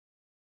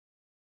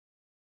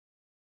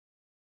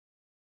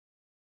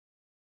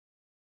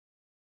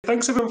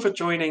thanks everyone for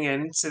joining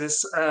in to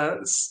this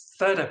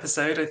third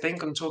episode, I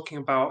think, on talking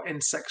about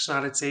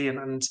intersectionality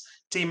and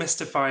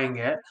demystifying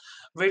it.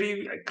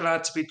 Really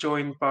glad to be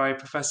joined by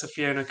Professor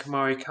Fiona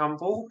Kumari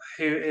Campbell,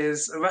 who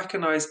is a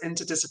recognised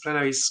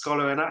interdisciplinary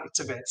scholar and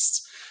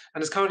activist,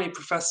 and is currently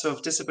Professor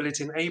of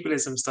Disability and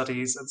Ableism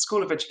Studies at the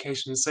School of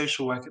Education and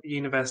Social Work at the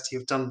University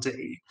of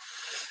Dundee.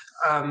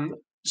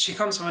 She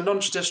comes from a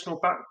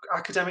non-traditional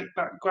academic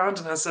background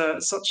and has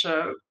such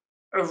a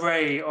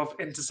array of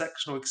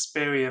intersectional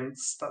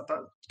experience that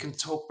can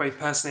talk both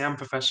personally and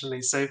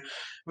professionally. So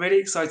really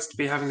excited to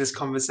be having this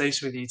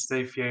conversation with you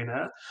today,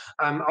 Fiona.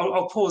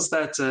 I'll pause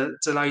there to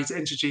allow you to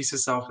introduce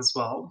yourself as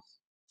well.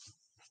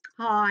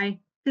 Hi,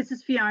 this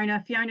is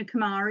Fiona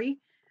Kumari.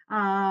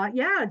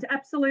 Yeah, it's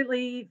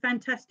absolutely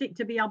fantastic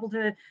to be able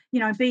to,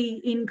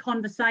 be in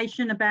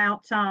conversation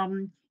about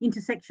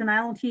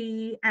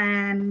intersectionality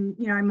and,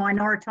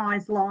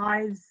 minoritized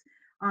lives.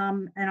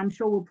 And I'm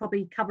sure we'll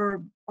probably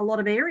cover a lot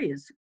of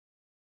areas.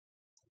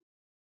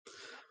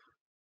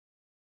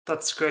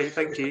 That's great,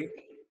 thank you.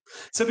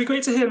 So it'd be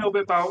great to hear a little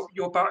bit about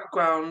your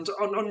background.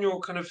 On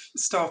your kind of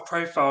staff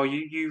profile,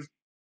 you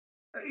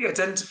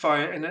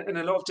identify it in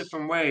a lot of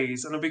different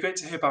ways, and it'd be great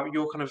to hear about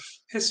your kind of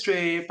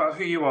history, about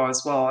who you are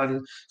as well,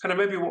 and kind of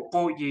maybe what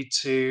brought you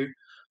to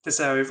this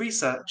area of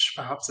research,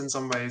 perhaps in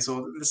some ways,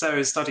 or this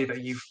area of study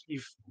that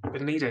you've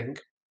been leading.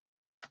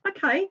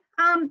 Okay.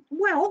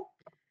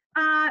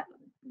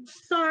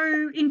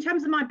 So in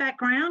terms of my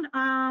background,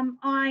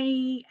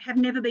 I have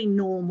never been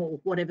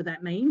normal, whatever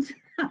that means,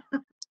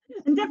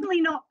 and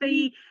definitely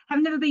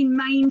have never been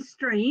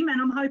mainstream. And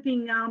I'm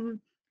hoping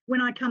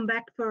when I come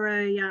back for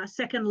a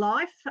second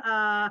life,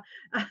 I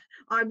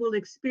will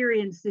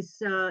experience this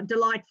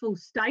delightful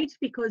state,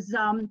 because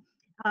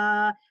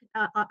I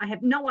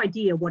have no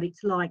idea what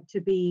it's like to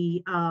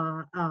be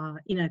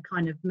in a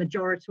kind of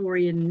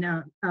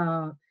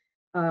majoritarian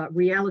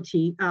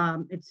reality.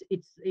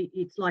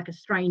 It's like a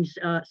strange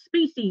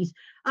species.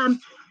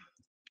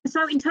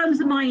 So in terms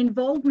of my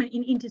involvement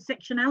in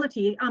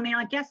intersectionality, I mean,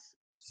 I guess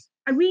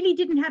I really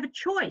didn't have a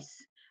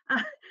choice.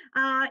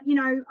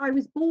 I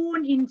was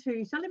born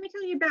into, so let me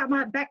tell you about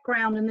my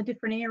background in the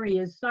different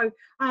areas. So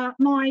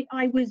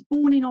I was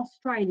born in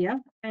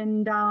Australia,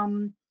 and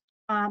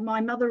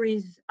my mother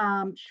is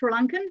Sri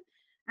Lankan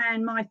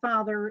and my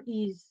father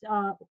is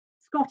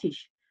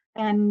Scottish.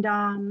 And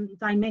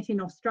they met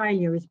in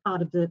Australia as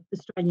part of the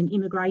Australian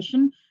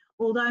immigration.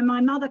 Although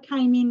my mother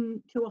came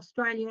into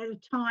Australia at a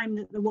time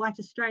that the White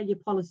Australia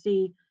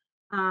policy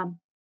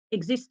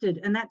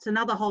existed, and that's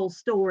another whole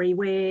story,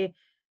 where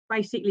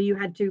basically you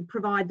had to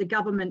provide the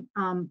government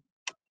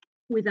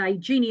with a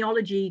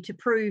genealogy to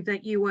prove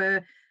that you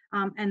were,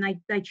 and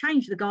they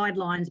changed the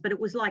guidelines, but it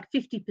was like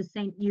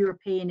 50%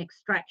 European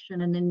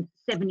extraction and then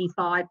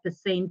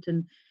 75%,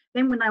 and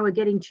then when they were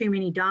getting too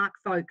many dark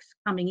folks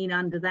coming in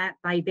under that,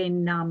 they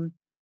then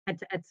had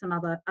to add some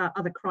other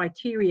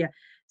criteria.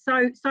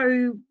 So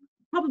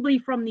probably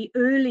from the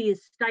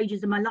earliest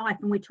stages of my life,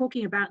 and we're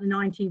talking about the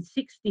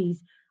 1960s,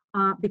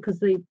 because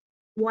the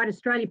White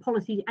Australia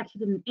policy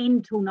actually didn't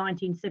end till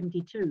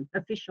 1972,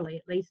 officially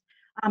at least.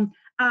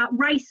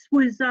 Race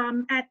was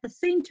at the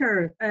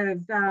centre of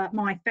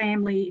my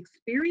family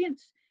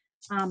experience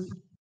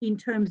in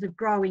terms of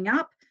growing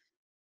up.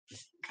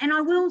 And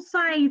I will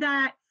say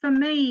that for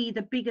me,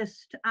 the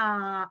biggest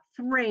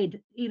thread,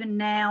 even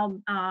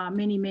now,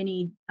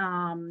 many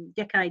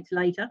decades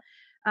later,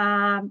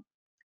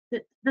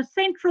 the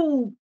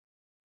central,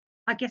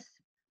 I guess,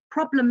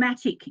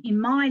 problematic in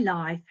my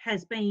life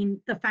has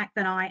been the fact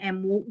that I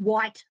am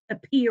white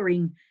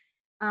appearing.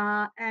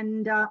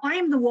 And I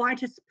am the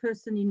whitest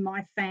person in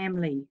my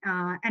family,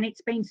 and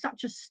it's been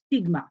such a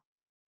stigma.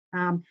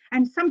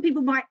 And some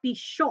people might be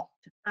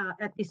shocked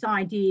at this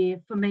idea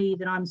for me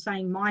that I'm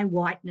saying my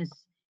whiteness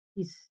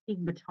is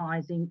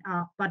stigmatizing,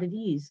 but it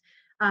is,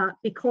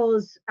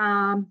 because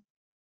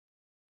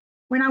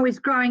when I was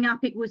growing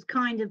up, it was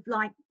kind of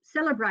like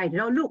celebrated.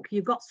 Oh, look,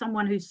 you've got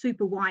someone who's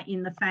super white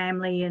in the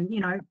family. And,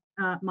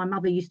 my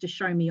mother used to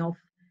show me off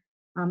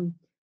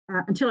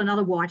until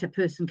another whiter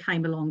person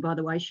came along, by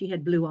the way. She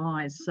had blue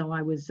eyes, so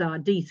I was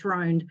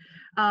dethroned.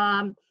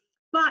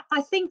 But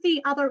I think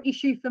the other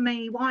issue for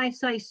me, why I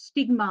say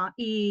stigma,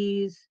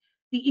 is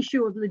the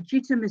issue of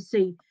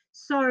legitimacy.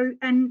 So,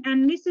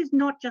 and this is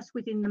not just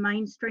within the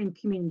mainstream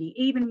community,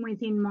 even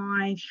within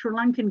my Sri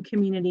Lankan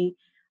community.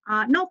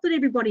 Not that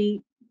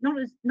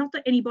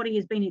anybody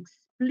has been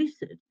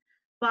explicit,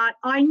 but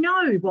I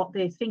know what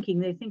they're thinking.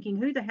 They're thinking,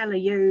 who the hell are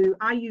you?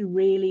 Are you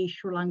really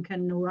Sri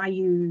Lankan, or are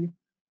you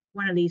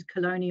one of these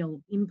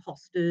colonial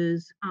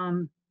imposters?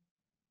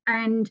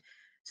 And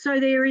so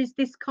there is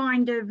this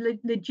kind of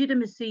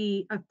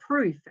legitimacy of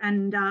proof,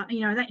 and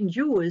that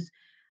endures.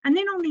 And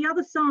then on the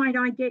other side,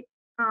 I get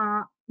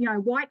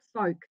white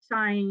folk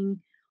saying,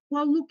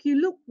 well, look,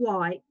 you look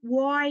white,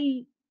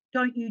 why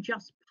don't you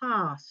just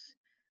pass?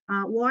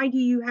 Why do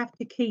you have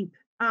to keep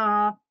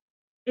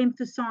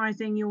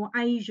emphasizing your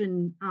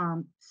Asian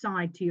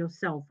side to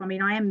yourself? I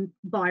mean, I am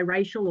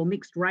biracial or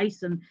mixed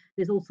race, and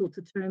there's all sorts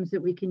of terms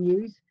that we can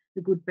use.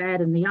 the good,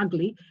 bad, and the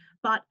ugly.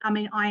 But I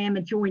mean, I am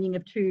a joining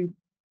of two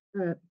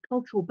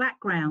cultural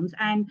backgrounds,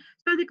 and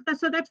so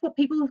that's what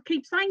people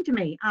keep saying to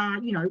me.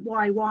 You know,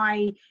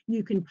 why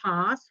you can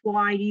pass?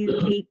 Why do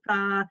you keep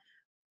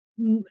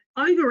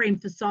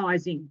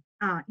overemphasizing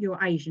your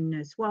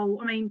Asianness? Well,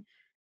 I mean,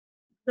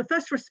 the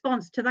first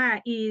response to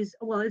that is,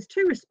 well, there's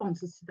two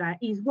responses to that.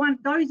 Is one,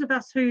 those of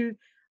us who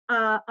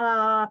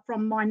are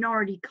from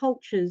minority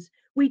cultures,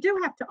 we do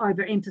have to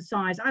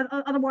overemphasize.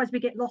 Otherwise, we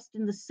get lost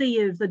in the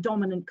sea of the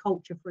dominant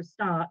culture for a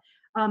start.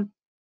 Um,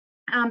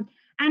 um,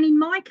 and in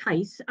my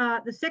case,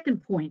 the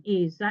second point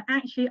is that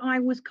actually I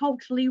was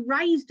culturally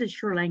raised as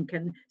Sri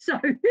Lankan. So,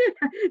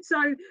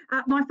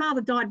 my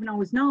father died when I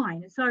was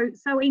 9.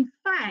 So in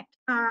fact,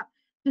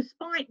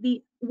 despite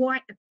the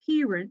white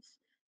appearance,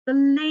 the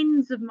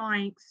lens of my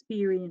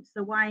experience,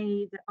 the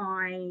way that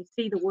I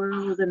see the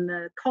world and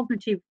the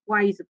cognitive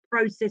ways of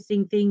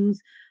processing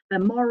things, the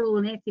moral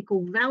and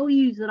ethical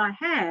values that I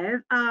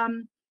have,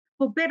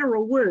 for better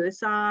or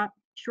worse, are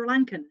Sri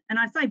Lankan. And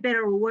I say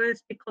better or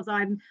worse because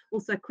I'm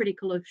also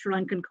critical of Sri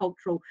Lankan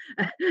cultural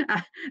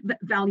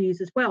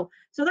values as well.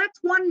 So that's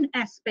one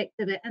aspect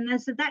of it. And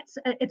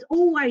it's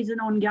always an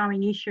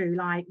ongoing issue,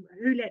 like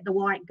who let the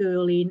white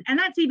girl in? And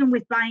that's even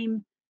with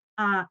BAME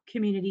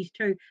communities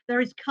too.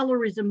 There is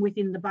colorism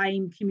within the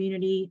BAME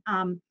community,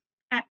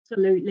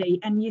 absolutely.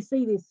 And you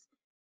see this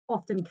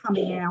often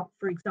coming out,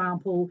 for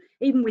example,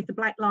 even with the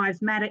Black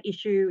Lives Matter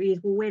issue is,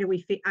 well, where do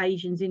we fit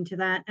Asians into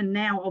that? And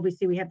now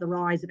obviously we have the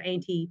rise of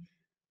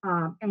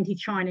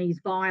anti-Chinese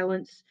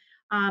violence.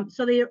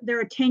 So there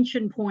are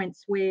tension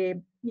points where,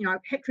 you know,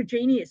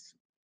 heterogeneous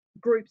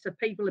groups of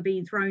people are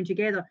being thrown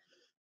together.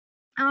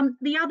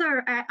 The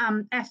other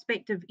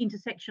aspect of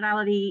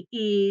intersectionality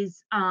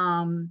is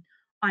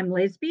I'm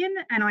lesbian,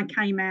 and I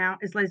came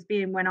out as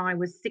lesbian when I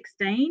was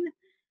 16,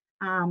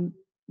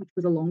 which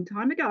was a long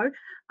time ago.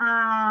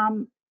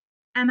 And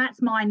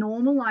that's my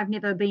normal. I've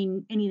never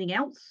been anything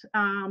else.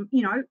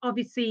 You know,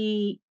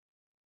 obviously,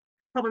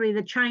 probably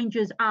the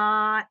changes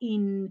are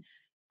in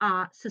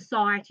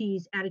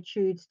society's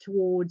attitudes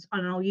towards,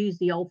 and I'll use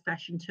the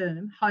old-fashioned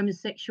term,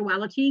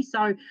 homosexuality.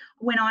 So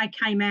when I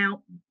came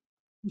out,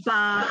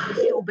 bars were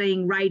still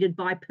being raided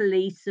by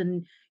police,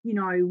 and you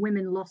know,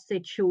 women lost their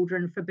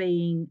children for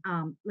being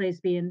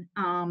lesbian.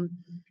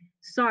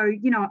 So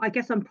you know, I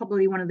guess I'm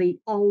probably one of the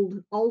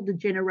older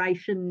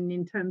generation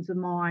in terms of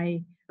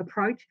my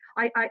approach.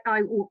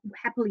 I will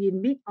happily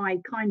admit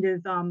I kind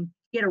of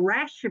get a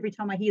rash every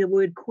time I hear the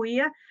word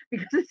queer,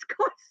 because it's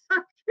got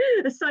such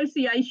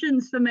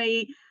associations for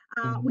me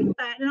with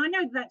that. And I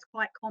know that's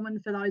quite common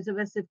for those of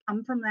us who've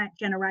come from that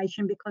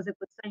generation, because it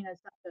was seen as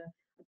such a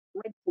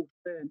dreadful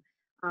term.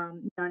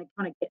 You know, and it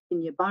kind of gets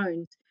in your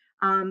bones.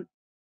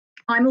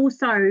 I'm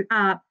also,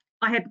 I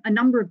have a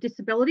number of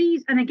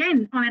disabilities, and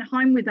again, I'm at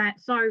home with that.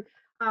 So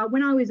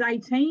when I was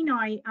 18,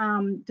 I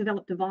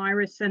developed a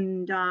virus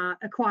and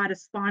acquired a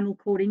spinal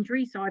cord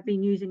injury. So I've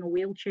been using a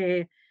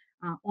wheelchair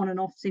on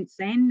and off since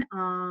then.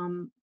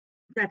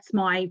 That's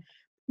my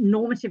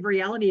normative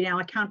reality now.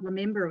 I can't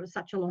remember, it was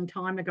such a long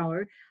time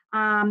ago.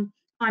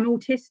 I'm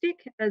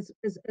autistic as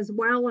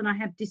well, and I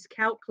have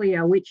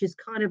dyscalculia, which is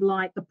kind of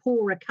like the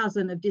poorer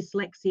cousin of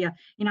dyslexia.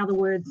 In other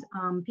words,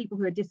 people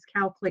who are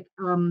dyscalculic,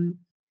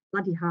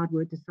 bloody hard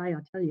word to say, I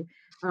tell you,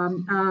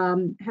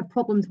 have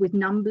problems with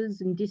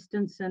numbers and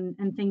distance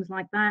and things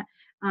like that.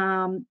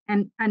 And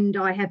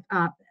I have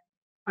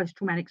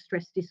post-traumatic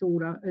stress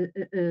disorder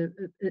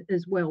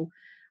as well.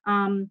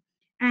 And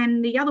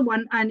the other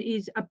one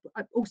is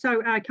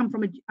also I come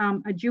from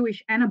a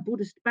Jewish and a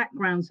Buddhist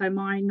background, so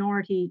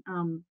minority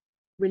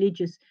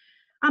religious.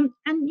 And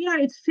you know,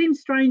 it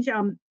seems strange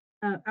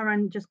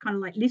around just kind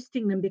of like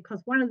listing them,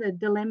 because one of the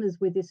dilemmas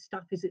with this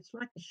stuff is it's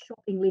like a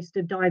shopping list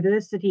of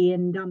diversity.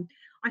 And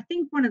I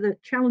think one of the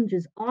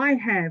challenges I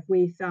have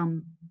with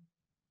how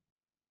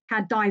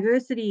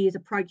diversity is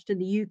approached in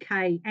the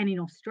UK and in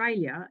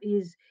Australia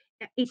is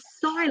it's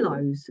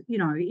silos, you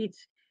know,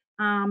 it's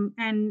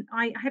and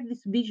I have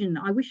this vision.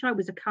 I wish I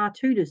was a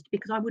cartoonist,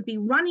 because I would be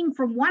running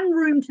from one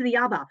room to the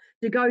other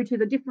to go to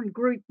the different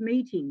group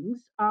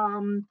meetings.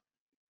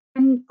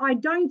 And I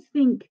don't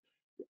think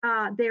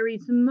there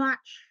is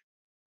much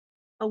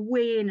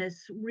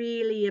awareness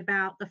really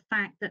about the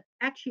fact that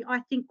actually I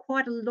think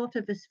quite a lot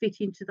of us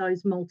fit into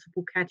those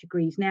multiple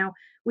categories. Now,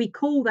 we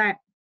call that,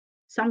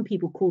 some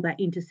people call that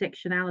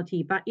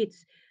intersectionality, but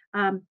it's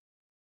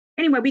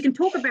anyway, we can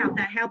talk about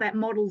that, how that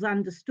model's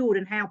understood,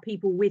 and how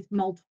people with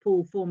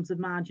multiple forms of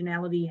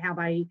marginality, how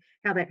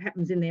that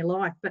happens in their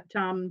life. But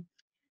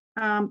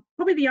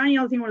probably the only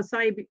other thing I want to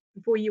say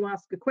before you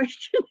ask a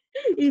question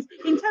is,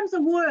 in terms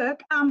of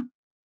work, I'm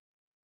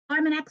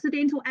an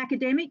accidental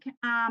academic.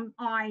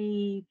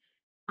 I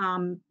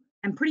am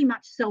pretty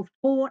much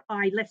self-taught.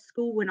 I left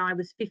school when I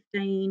was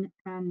 15,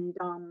 and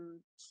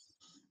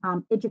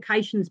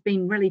education's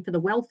been really for the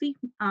wealthy.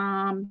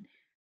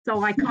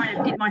 So I kind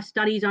of did my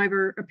studies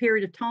over a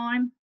period of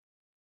time.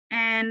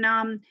 And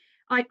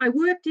I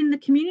worked in the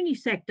community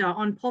sector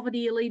on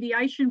poverty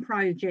alleviation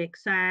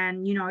projects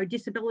and, you know,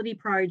 disability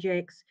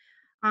projects.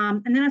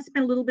 And then I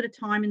spent a little bit of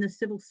time in the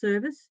civil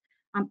service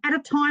at a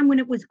time when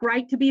it was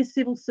great to be a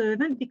civil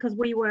servant, because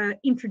we were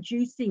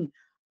introducing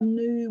a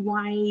new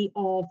way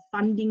of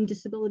funding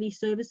disability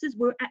services.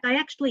 They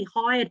actually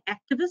hired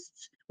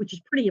activists, which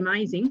is pretty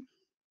amazing.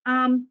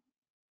 And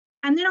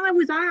then I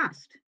was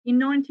asked in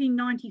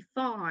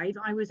 1995,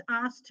 I was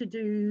asked to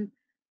do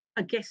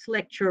a guest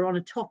lecture on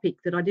a topic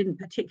that I didn't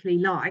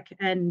particularly like,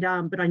 and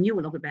but I knew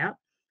a lot about.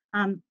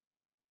 And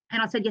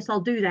I said, yes, I'll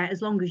do that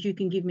as long as you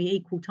can give me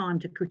equal time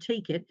to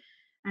critique it.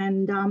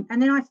 And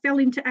then I fell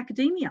into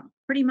academia.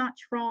 Pretty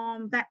much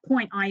from that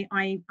point,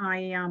 I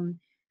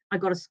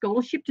got a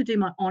scholarship to do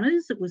my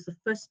honours. It was the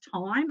first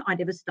time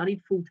I'd ever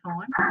studied full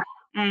time,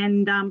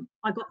 and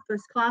I got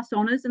first class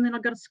honours. And then I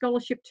got a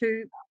scholarship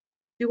to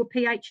do a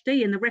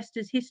PhD, and the rest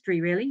is history,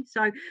 really.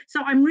 So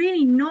I'm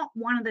really not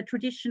one of the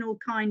traditional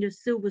kind of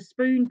silver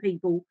spoon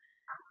people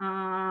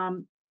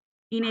in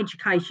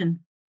education.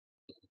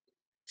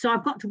 So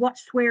I've got to watch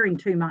swearing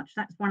too much.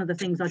 That's one of the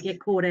things I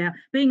get caught out.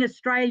 Being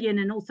Australian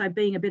and also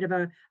being a bit of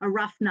a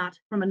rough nut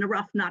from a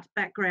rough nut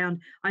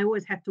background, I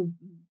always have to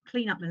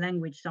clean up my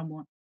language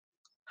somewhat.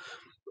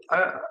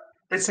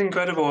 It's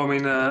incredible. I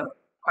mean,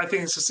 I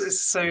think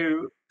it's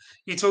so.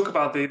 You talk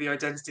about the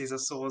identities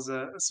as sort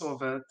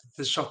of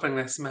the shopping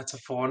list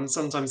metaphor, and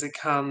sometimes it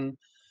can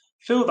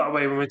feel that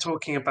way when we're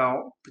talking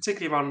about,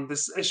 particularly around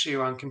this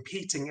issue around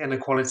competing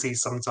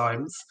inequalities.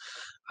 Sometimes,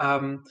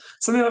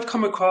 something I've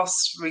come across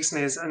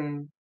recently is,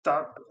 and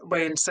that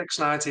way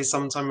intersectionality is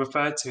sometimes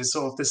referred to as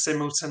sort of the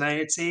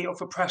simultaneity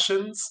of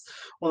oppressions,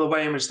 or the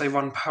way in which they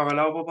run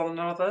parallel with one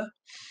another.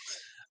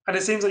 And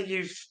it seems like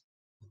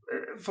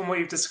from what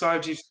you've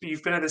described,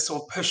 you've been at this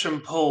sort of push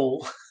and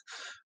pull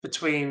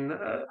between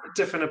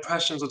different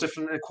oppressions or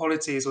different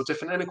inequalities or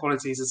different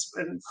inequalities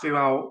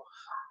throughout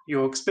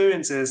your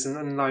experiences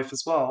and life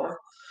as well.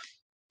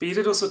 But you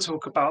did also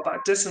talk about that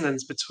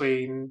dissonance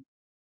between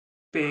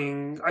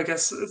being, I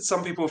guess,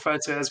 some people refer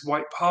to it as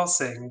white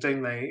passing,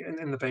 don't they,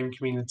 in the BAME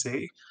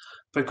community,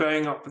 but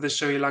growing up with the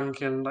Sri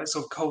Lankan like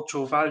sort of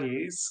cultural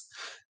values.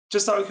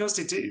 Just out of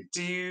curiosity,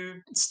 do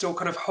you still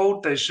kind of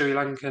hold those Sri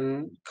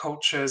Lankan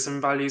cultures and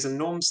values and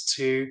norms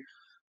to,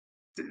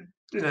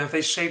 have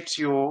they shaped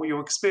your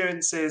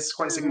experiences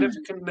quite Mm.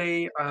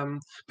 significantly?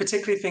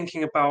 Particularly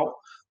thinking about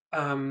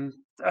um,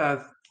 uh,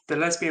 the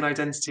lesbian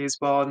identity as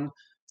well. And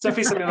it's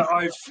definitely something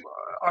that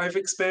I've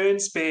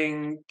experienced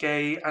being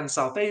gay and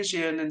South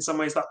Asian. In some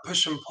ways, that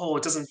push and pull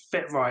doesn't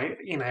fit right.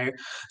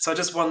 So I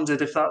just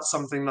wondered if that's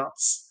something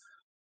that's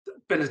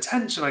been a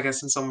tension, I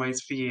guess, in some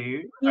ways for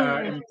you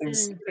Yeah. in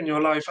things in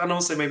your life, and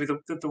also maybe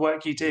the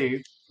work you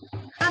do.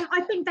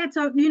 I think that's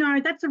a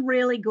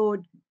really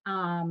good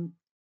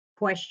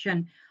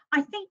question.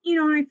 I think,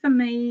 for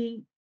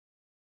me,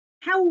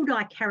 how would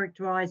I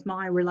characterize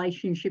my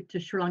relationship to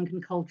Sri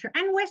Lankan culture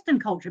and Western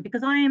culture?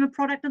 Because I am a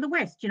product of the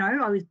West.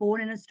 I was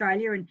born in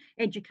Australia and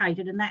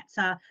educated, and that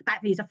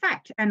is a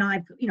fact. And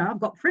I've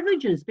got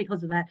privileges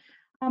because of that.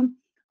 I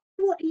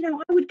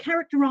would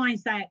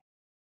characterize that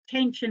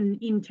tension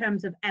in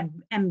terms of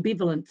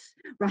ambivalence,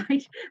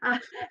 right?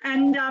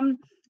 And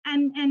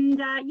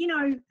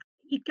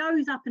it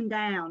goes up and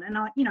down. And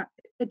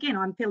again,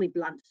 I'm fairly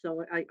blunt,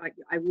 so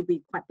I will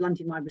be quite blunt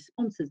in my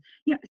responses.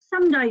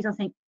 Some days I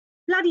think,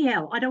 bloody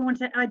hell, I don't want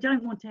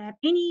to have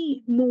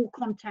any more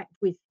contact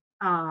with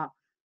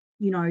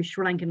Sri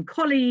Lankan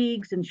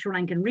colleagues and Sri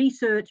Lankan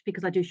research,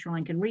 because I do Sri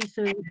Lankan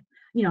research.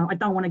 I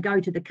don't want to go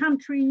to the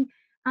country.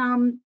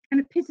 And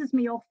it pisses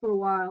me off for a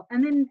while.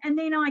 And then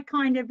I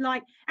kind of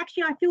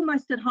actually, I feel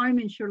most at home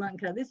in Sri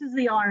Lanka. This is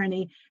the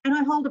irony. And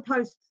I hold a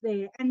post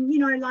there. And,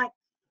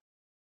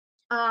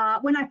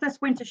 when I first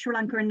went to Sri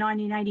Lanka in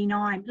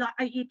 1989,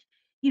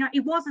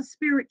 it was a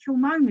spiritual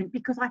moment,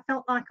 because I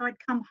felt like I'd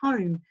come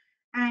home.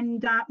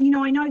 And, I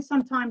know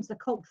sometimes the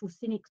cultural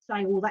cynics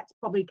say, well, that's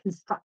probably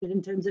constructed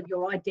in terms of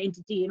your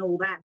identity and all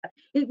that. But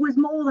it was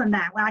more than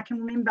that. When I can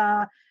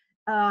remember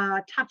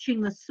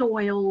touching the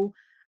soil,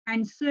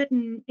 and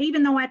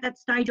even though at that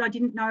stage I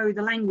didn't know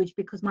the language,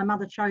 because my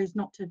mother chose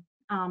not to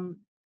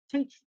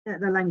teach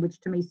the language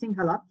to me,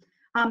 Sinhala,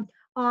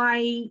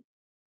 I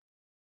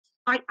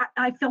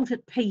felt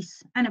at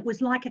peace, and it was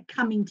like a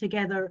coming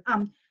together.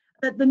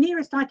 The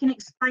nearest I can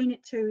explain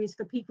it to is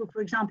for people,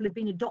 for example, who've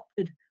been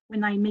adopted,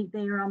 when they meet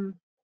their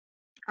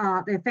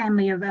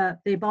family of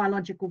their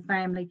biological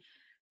family.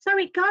 So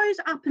it goes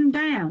up and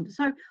down.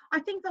 So I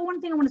think the one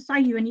thing I want to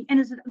say to you, and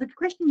as the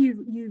question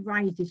you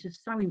raised is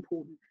just so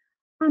important.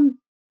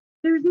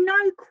 There is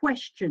no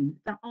question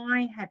that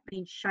I have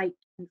been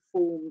shaped and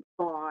formed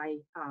by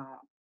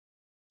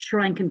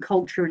Sri Lankan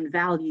culture and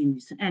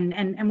values, and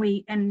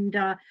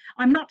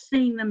I'm not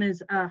seeing them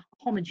as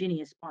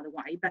homogeneous, by the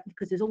way, but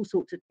because there's all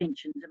sorts of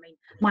tensions. I mean,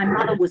 my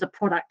mother was a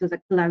product of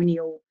the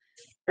colonial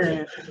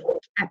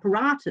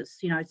apparatus,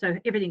 so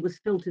everything was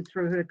filtered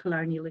through her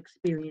colonial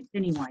experience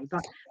anyway.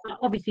 But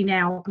obviously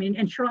now, I mean,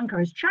 and Sri Lanka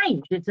has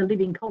changed; it's a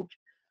living culture.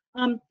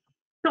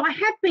 So I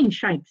have been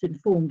shaped and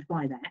formed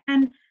by that,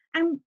 and I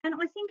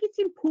think it's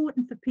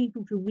important for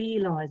people to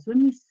realise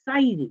when we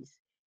say this,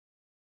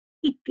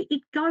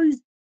 it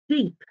goes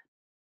deep.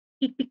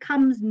 it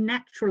becomes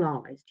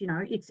naturalized. You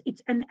know, it's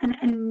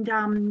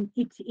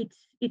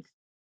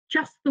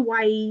just the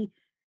way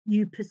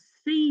you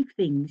perceive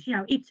things. You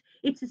know, it's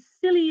as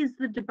silly as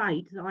the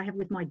debate that I have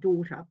with my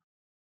daughter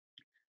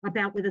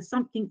about whether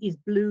something is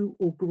blue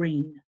or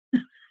green.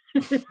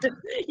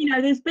 You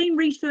know, there's been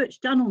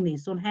research done on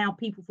this, on how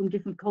people from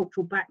different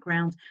cultural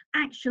backgrounds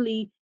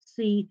actually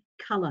see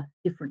color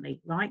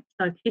differently, right?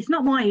 So it's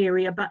not my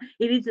area, but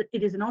it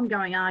is an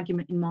ongoing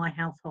argument in my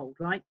household,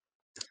 right?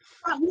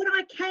 But what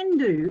I can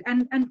do,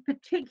 and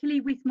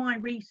particularly with my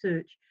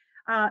research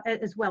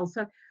as well,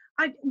 so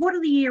what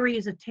are the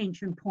areas of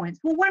tension points?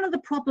 Well, one of the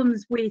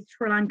problems with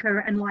Sri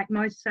Lanka, and like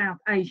most South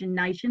Asian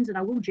nations, and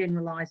I will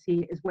generalise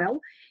here as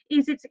well,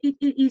 is it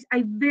is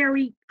a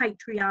very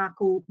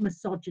patriarchal,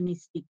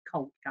 misogynistic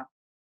culture,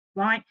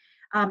 right?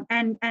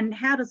 And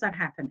how does that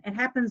happen? It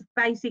happens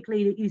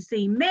basically that you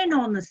see men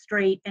on the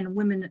street and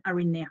women are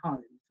in their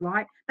homes,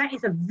 right? That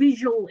is a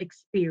visual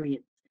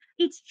experience.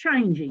 It's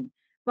changing,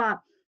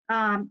 but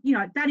you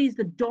know, that is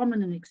the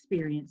dominant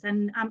experience.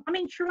 And I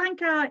mean, Sri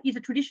Lanka is a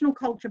traditional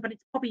culture, but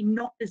it's probably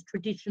not as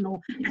traditional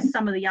as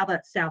some of the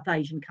other South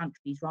Asian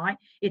countries, right?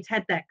 It's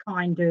had that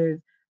kind of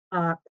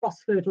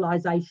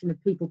cross-fertilization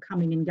of people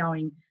coming and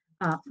going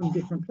from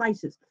different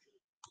places.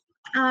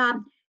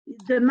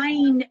 The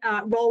main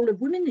role of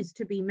women is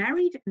to be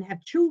married and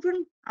have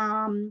children.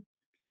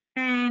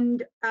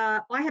 And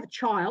I have a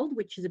child,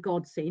 which is a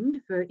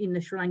godsend for in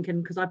the Sri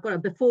Lankan, because I've got a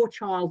before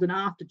child and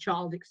after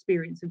child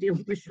experience of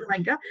dealing with Sri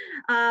Lanka.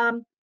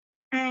 But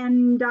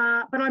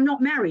I'm not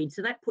married,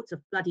 so that puts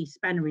a bloody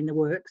spanner in the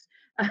works.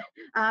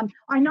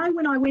 I know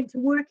when I went to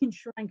work in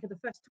Sri Lanka the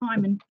first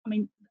time, and I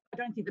mean, I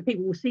don't think the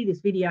people will see this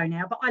video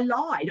now, but I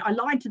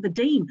lied to the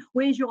dean.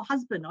 Where's your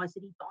husband? I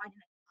said he died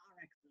in a car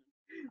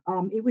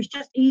accident. It was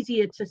just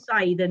easier to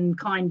say than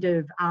kind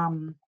of,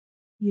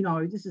 you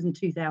know, this is in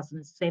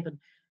 2007,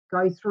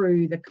 go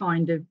through the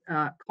kind of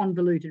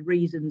convoluted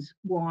reasons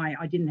why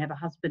I didn't have a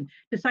husband,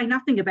 to say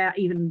nothing about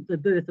even the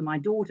birth of my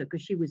daughter,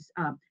 because she was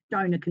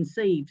donor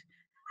conceived.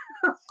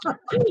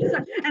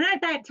 And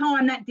at that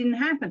time, that didn't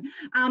happen.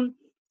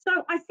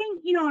 So I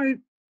think, you know,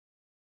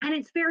 and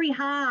it's very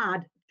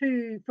hard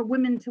for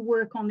women to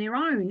work on their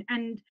own.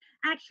 And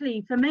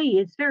actually, for me,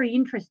 it's very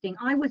interesting.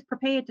 I was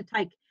prepared to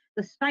take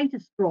the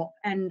status drop,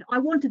 and I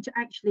wanted to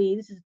actually,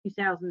 this is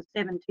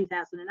 2007,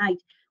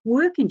 2008,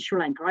 work in Sri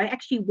Lanka. I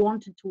actually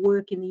wanted to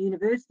work in the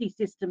university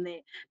system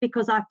there,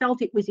 because I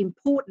felt it was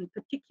important,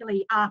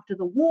 particularly after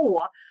the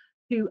war,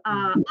 to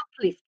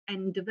uplift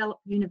and develop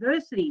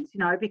universities, you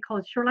know,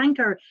 because Sri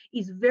Lanka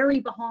is very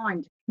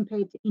behind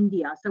compared to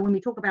India. So when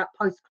we talk about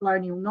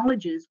post-colonial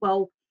knowledges,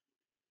 well,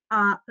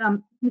 I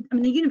mean,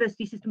 the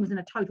university system was in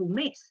a total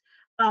mess.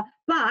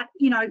 But,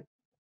 you know,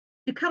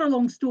 to cut a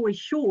long story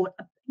short,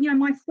 you know,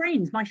 my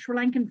Sri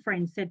Lankan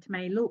friends said to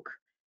me, look,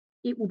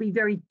 it will be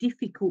very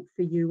difficult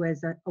for you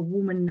as a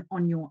woman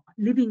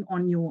living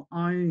on your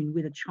own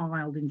with a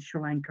child in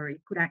Sri Lanka.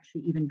 It could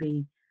actually even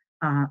be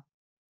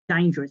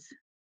dangerous.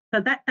 So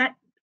that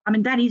I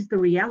mean, that is the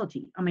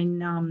reality. I mean,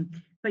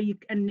 so you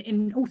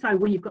and also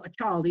when you've got a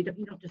child, you're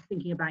not just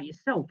thinking about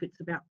yourself;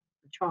 it's about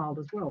the child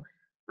as well.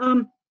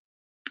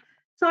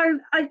 So,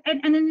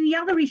 and then the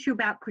other issue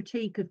about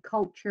critique of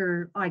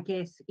culture, I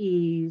guess,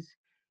 is,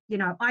 you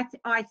know,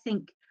 I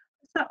think,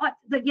 so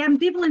the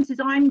ambivalence is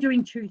I'm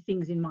doing two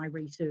things in my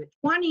research.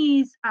 One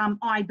is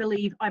I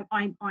believe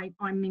I'm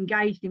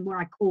engaged in what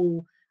I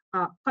call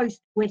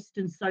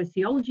post-Western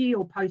sociology,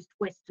 or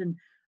post-Western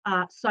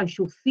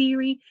social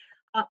theory,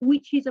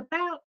 which is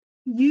about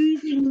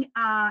using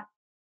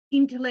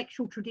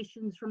intellectual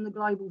traditions from the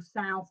global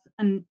south,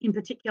 and in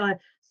particular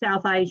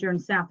South Asia and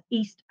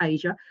Southeast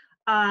Asia,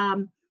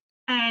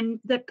 and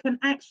that can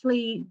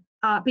actually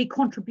be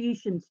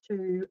contributions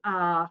to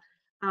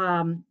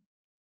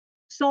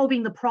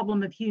solving the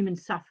problem of human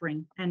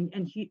suffering and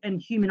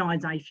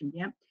humanization.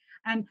 Yeah,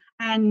 and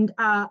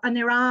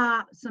there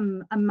are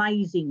some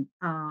amazing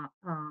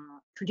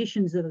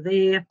traditions that are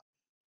there,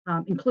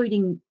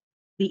 including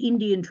the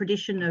Indian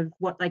tradition of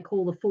what they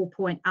call the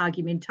 4-point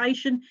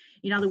argumentation.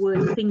 In other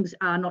words, things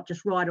are not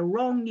just right or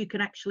wrong. You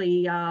can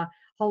actually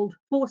hold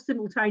 4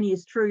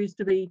 simultaneous truths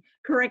to be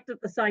correct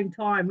at the same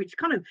time, which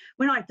kind of,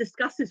 when I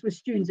discuss this with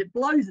students, it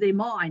blows their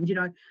mind, you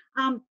know.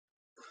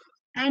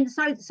 And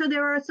so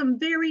there are some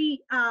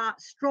very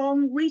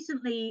strong.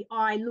 Recently,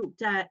 I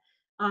looked at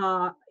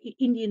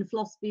Indian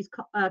philosophy's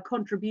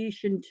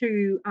contribution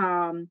to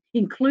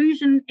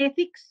inclusion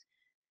ethics,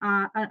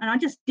 and I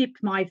just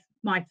dipped my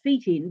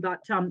feet in,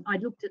 but I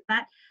looked at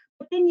that.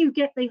 But then you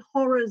get the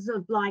horrors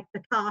of like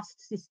the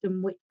caste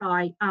system, which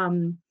I,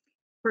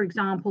 for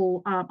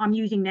example, I'm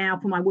using now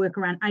for my work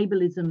around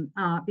ableism,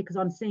 because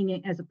I'm seeing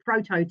it as a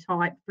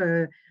prototype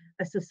for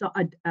a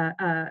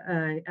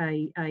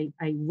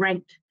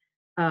ranked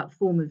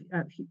form of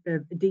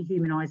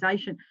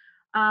dehumanization.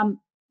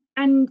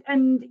 And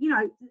you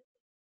know,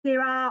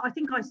 there are, I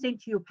think I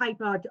sent you a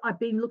paper. I've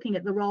been looking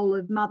at the role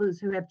of mothers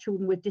who have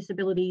children with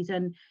disabilities,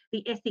 and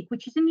the ethic,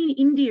 which is in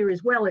India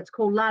as well. It's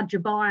called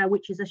Lajabaya,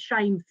 which is a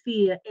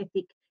shame-fear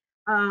ethic.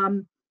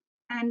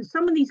 and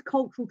some of these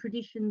cultural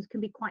traditions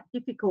can be quite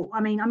difficult.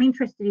 I mean, I'm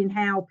interested in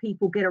how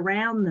people get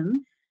around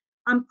them.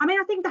 I mean,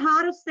 I think the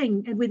hardest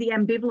thing with the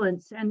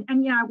ambivalence, and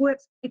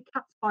it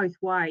cuts both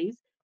ways,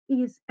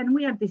 is, and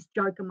we have this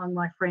joke among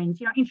my friends,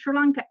 in Sri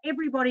Lanka,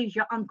 everybody's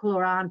your uncle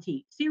or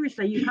auntie.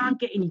 Seriously, you can't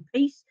get any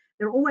peace.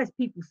 There are always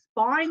people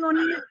spying on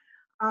you.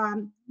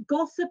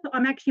 Gossip,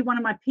 I'm actually, one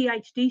of my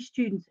PhD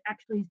students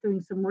actually is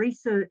doing some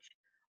research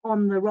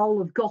on the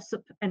role of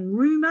gossip and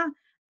rumour.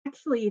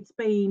 Actually, it's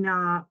been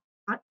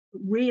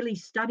really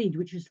studied,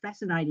 which is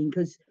fascinating,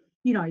 because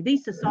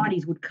these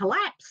societies would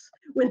collapse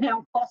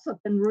without gossip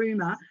and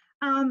rumour,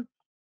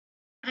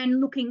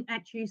 and looking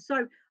at you.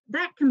 So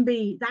that can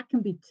be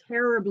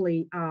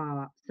terribly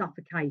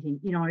suffocating,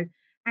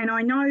 And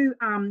I know.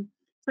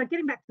 So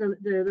getting back to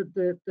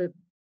the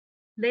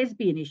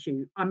lesbian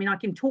issue, I mean, I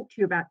can talk to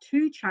you about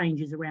two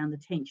changes around the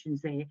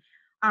tensions there.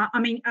 I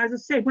mean, as I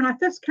said, when I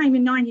first came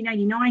in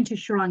 1989 to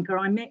Sri Lanka,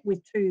 I met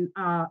with two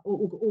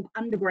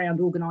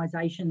underground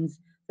organisations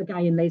for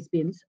gay and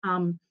lesbians,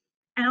 and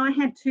I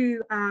had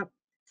to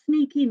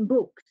sneak in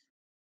books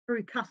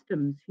through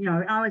customs.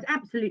 I was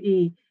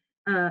absolutely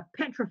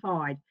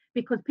petrified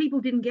because people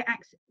didn't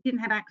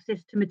have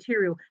access to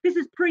material. This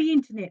is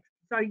pre-internet,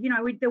 so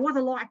there was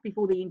a life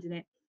before the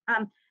internet,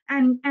 and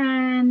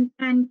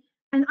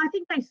I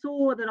think they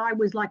saw that I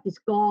was like this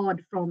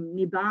god from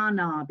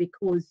Nibbana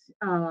because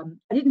I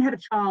didn't have a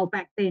child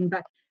back then,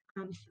 but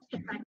the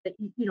fact that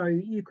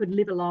you could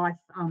live a life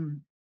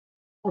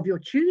of your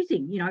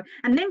choosing,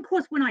 And then, of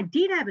course, when I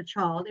did have a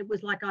child, it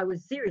was like it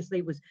was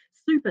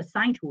super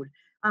sainthood,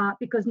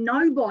 because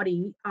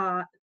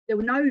there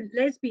were no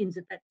lesbians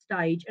at that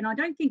stage, and I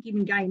don't think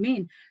even gay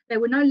men. There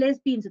were no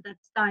lesbians at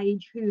that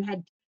stage who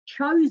had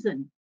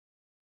chosen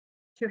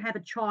to have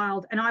a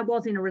child, and I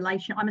was in a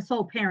relation. I'm a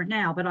sole parent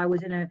now, but I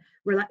was in a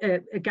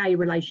gay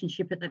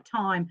relationship at the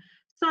time.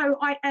 So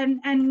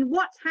and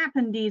what's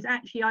happened is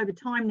actually over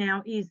time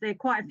now is there are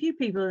quite a few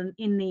people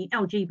in the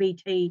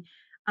LGBT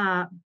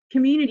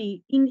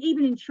community,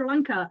 even in Sri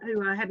Lanka,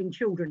 who are having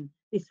children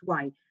this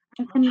way.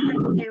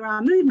 And there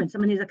are movements. I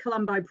mean, there's a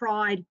Colombo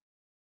Pride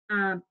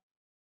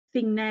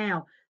thing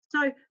now.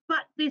 So,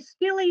 but there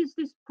still is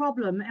this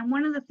problem. And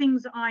one of the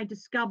things I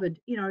discovered,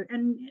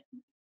 and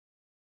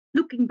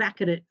looking back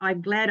at it,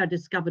 I'm glad I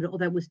discovered it,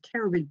 although it was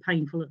terribly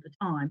painful at the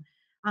time.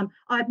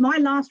 My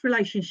last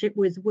relationship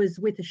was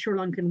with a Sri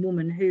Lankan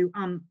woman who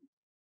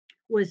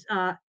was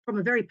from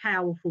a very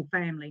powerful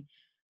family,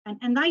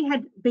 and they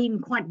had been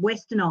quite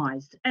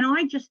westernized, and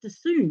I just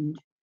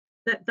assumed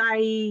that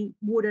they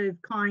would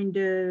have kind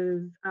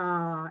of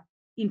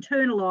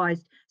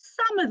internalized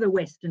some of the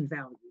Western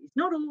values,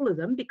 not all of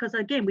them, because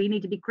again, we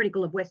need to be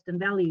critical of Western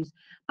values.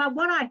 But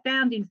what I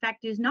found, in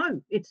fact, is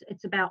no, it's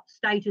about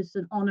status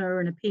and honor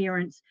and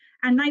appearance,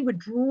 and they were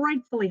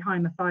dreadfully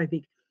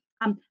homophobic.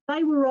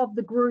 They were of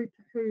the group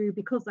who,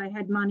 because they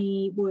had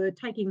money, were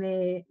taking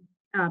their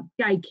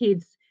gay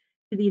kids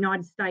to the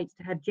United States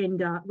to have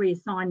gender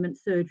reassignment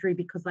surgery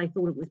because they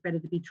thought it was better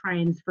to be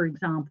trans, for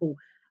example,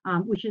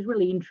 which is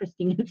really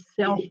interesting in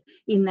itself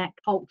in that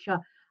culture.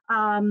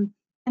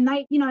 And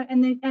they,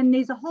 and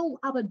there's a whole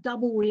other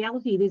double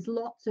reality. There's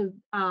lots of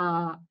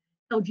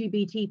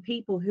LGBT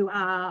people who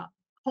are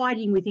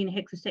hiding within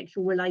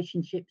heterosexual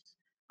relationships.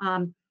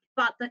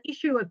 But the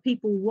issue of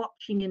people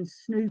watching and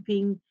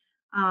snooping,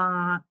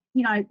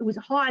 it was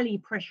highly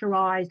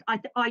pressurized.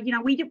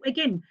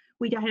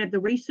 We don't have the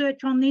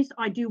research on this.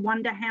 I do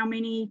wonder how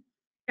many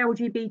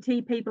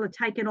LGBT people are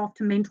taken off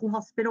to mental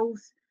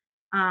hospitals,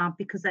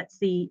 because that's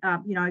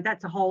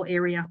that's a whole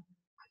area.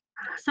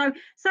 So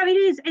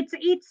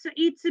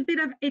it's a bit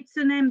of, it's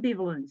an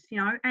ambivalence,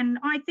 and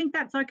I think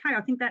that's okay.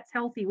 I think that's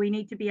healthy. We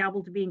need to be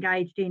able to be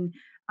engaged in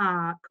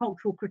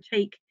cultural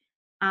critique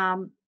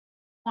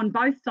on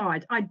both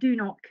sides. I do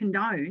not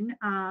condone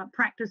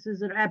practices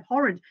that are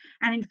abhorrent,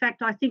 and in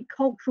fact, I think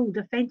cultural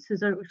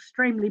defences are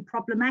extremely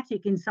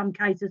problematic in some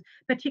cases,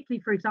 particularly,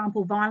 for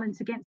example,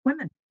 violence against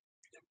women.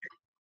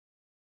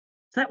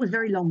 So that was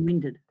very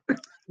long-winded.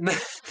 No,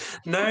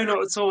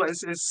 not at all.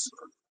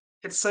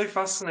 It's so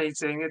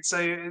fascinating.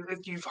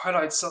 You've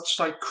highlighted such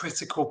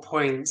critical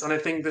points, and I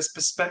think this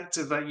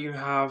perspective that you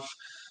have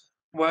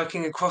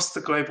working across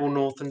the global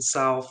north and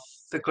south,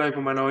 the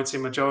global minority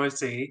and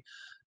majority,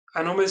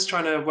 and almost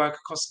trying to work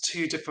across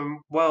two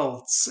different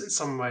worlds in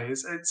some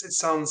ways. It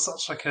sounds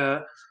such like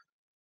a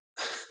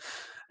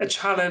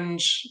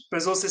challenge, but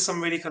there's also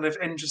some really kind of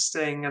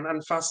interesting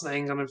and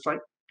fascinating kind of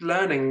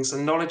learnings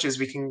and knowledges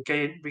we can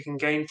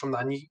gain from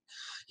that. And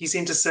you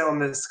seem to sit on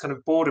this kind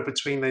of border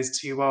between those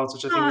two worlds,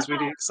 which I think is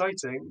really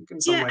exciting in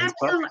some ways.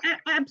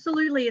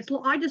 Absolutely.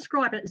 I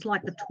describe it as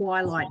like the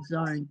twilight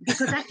zone,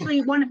 because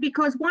actually one of the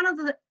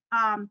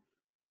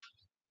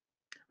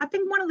I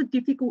think one of the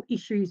difficult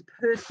issues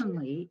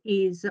personally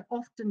is that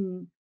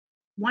often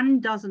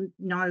one doesn't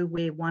know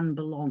where one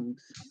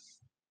belongs.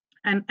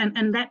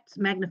 And that's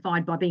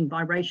magnified by being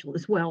biracial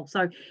as well.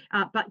 So,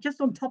 but just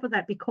on top of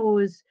that,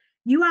 because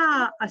you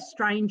are a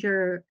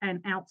stranger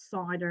and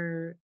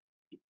outsider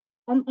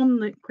on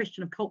the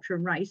question of culture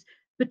and race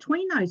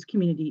between those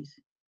communities,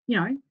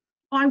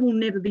 I will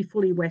never be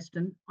fully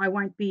Western. I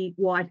won't be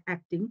white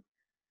acting.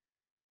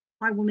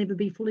 I will never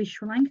be fully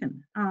Sri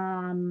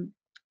Lankan.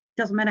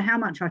 Doesn't matter how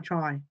much I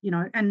try, you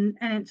know, and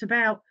it's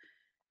about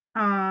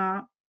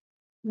uh,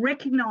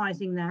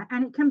 recognizing that.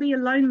 And it can be a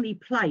lonely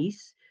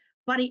place,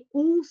 but it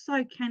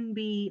also can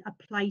be a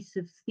place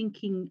of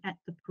thinking at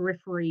the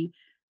periphery.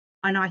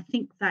 And I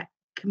think that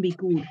can be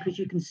good because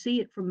you can see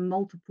it from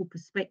multiple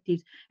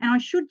perspectives. And I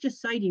should just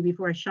say to you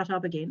before I shut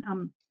up again,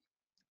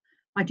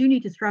 I do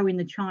need to throw in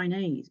the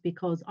Chinese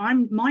because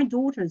my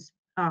daughter's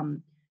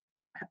of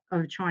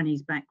a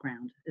Chinese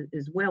background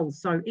as well.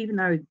 So even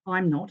though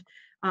I'm not,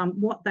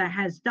 what that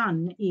has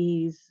done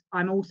is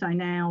I'm also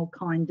now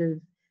kind of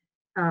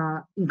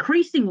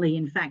increasingly,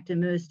 in fact,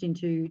 immersed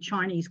into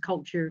Chinese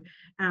culture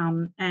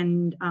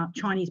and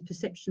Chinese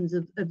perceptions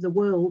of the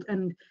world.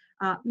 And,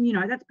 you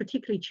know, that's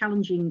particularly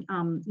challenging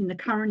in the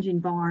current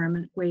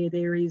environment where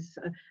there is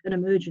an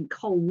emergent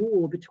Cold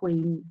War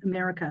between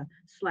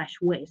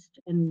America/West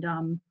and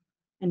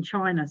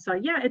China. So,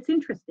 yeah, it's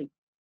interesting.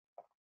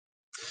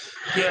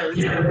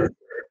 Yeah,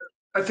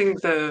 I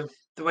think the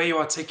way you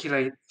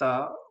articulate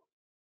that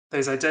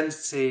those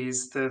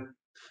identities, the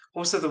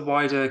also the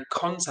wider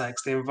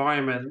context, the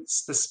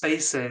environments, the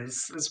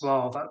spaces as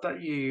well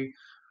that you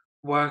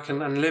work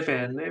and live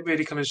in, it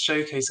really kind of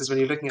showcases when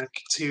you're looking at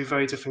two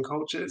very different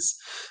cultures.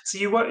 So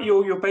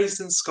you're based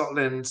in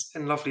Scotland,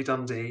 in lovely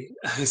Dundee,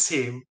 I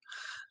assume,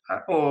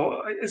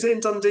 or is it in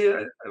Dundee?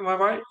 Am I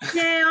right?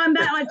 Yeah, I'm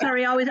back. I'm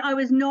sorry. I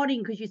was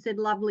nodding because you said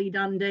lovely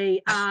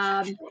Dundee.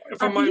 From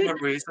The my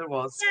memories, it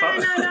was, Yeah,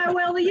 but no.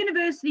 Well, the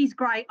university's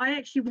great. I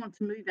actually want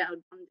to move out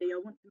of Dundee. I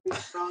want to move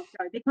to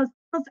Glasgow because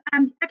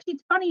actually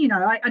it's funny, you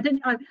know.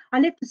 I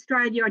left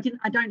Australia.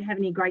 I don't have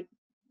any great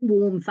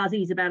warm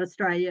fuzzies about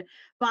Australia.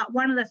 But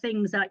one of the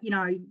things that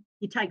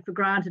you take for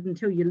granted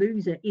until you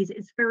lose it is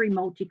it's very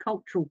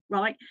multicultural,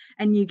 right?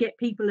 And you get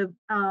people of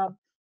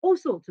all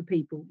sorts of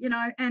people,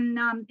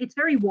 and it's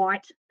very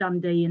white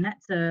Dundee, and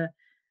that's a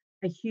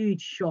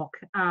huge shock.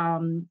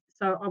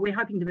 So we're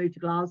hoping to move to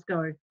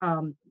Glasgow.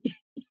 But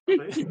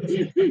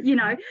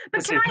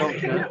that's your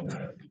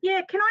culture.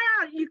 can I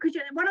ask you, because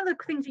one of the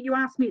things that you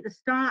asked me at the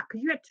start,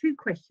 because you had two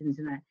questions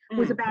in that,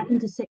 was Mm, about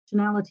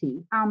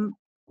intersectionality. I'm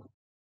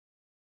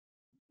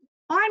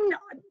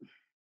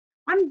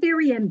I'm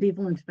very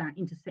ambivalent about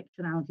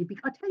intersectionality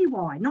because I tell you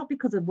why, not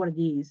because of what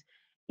it is.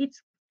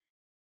 It's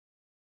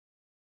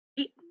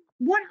it,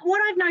 what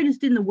I've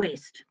noticed in the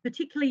West,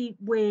 particularly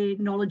where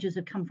knowledges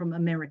have come from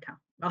America,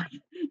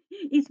 right,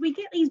 is we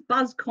get these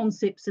buzz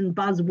concepts and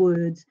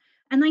buzzwords,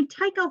 and they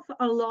take off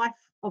a life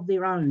of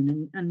their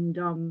own, and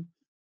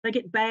they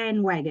get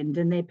bandwagoned,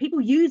 and people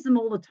use them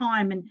all the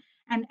time.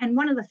 And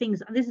one of the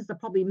things, this is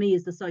probably me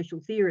as the social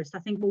theorist, I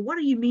think, well, what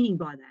are you meaning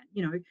by that,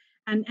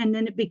 and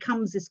then it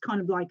becomes this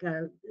kind of like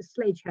a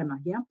sledgehammer,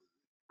 yeah.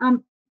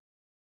 Um,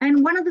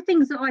 and one of the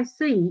things that I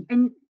see,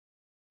 and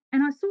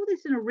I saw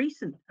this in a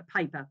recent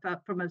paper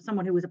from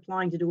someone who was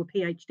applying to do a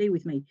PhD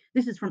with me.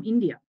 This is from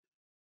India.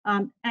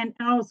 And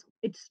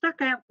it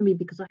stuck out to me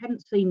because I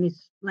hadn't seen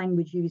this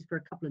language used for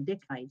a couple of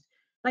decades.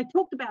 They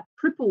talked about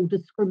triple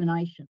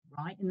discrimination,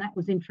 right? And that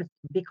was interesting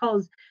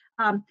because,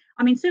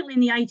 certainly in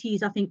the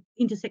 80s, I think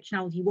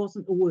intersectionality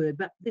wasn't a word,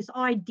 but this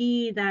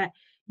idea that,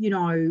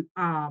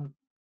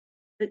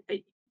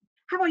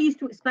 how I used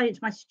to explain it to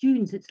my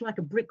students, it's like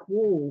a brick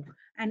wall,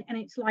 and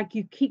it's like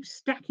you keep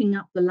stacking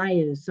up the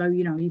layers. So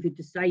if you're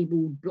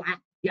disabled,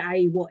 black,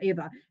 gay,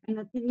 whatever, and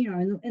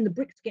the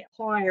bricks get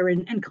higher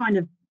and kind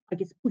of, I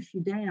guess, push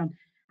you down.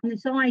 And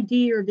this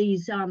idea of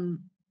these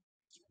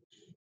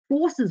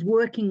forces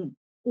working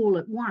all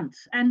at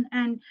once, and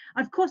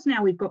of course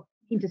now we've got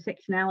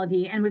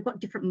intersectionality and we've got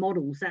different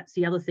models. That's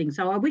the other thing.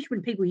 So I wish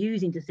when people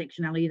use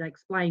intersectionality, they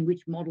explain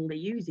which model they're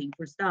using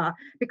for a start,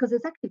 because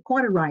there's actually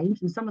quite a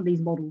range, and some of these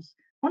models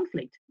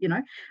conflict.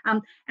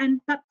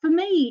 But for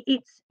me,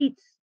 it's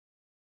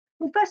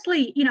well,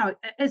 firstly,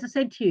 as I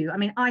said to you,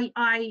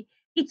 I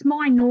it's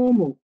my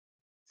normal.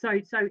 So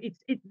it's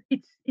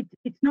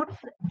not,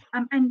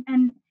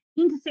 and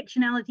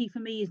intersectionality for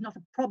me is not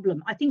a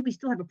problem. I think we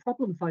still have a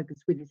problem focus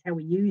with is how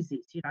we use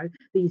this.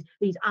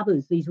 These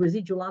others, these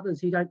residual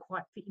others who don't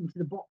quite fit into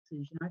the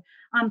boxes.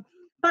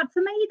 But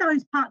for me,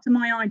 those parts of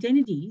my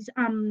identities,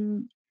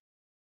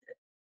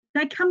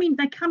 they come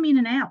in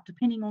and out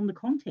depending on the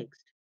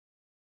context.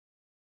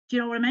 Do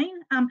you know what I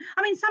mean?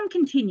 Some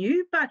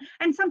continue,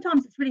 and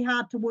sometimes it's really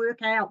hard to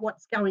work out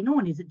what's going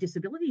on. Is it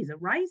disability? Is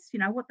it race?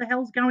 What the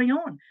hell's going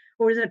on?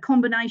 Or is it a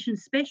combination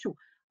special?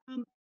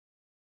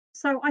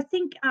 So I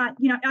think, I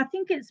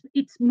think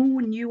it's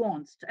more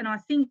nuanced, and I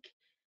think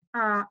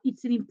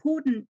it's an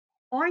important.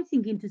 I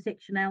think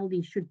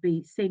intersectionality should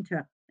be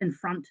centre and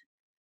front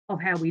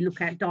of how we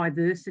look at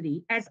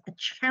diversity as a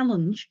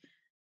challenge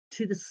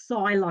to the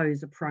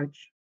silos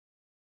approach.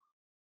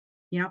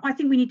 I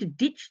think we need to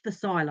ditch the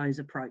silos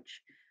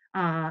approach,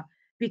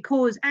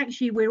 because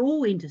actually we're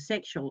all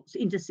intersectional,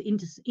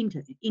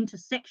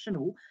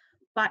 intersectional,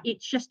 but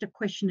it's just a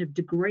question of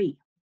degree.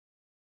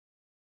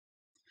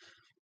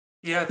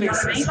 Yeah, I You think know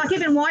what I mean? it's Like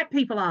even white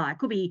people are. It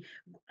could be,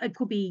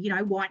 you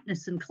know,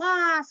 whiteness and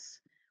class,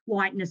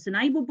 whiteness and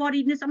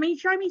able-bodiedness. I mean,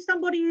 show me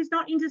somebody who's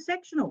not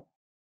intersectional.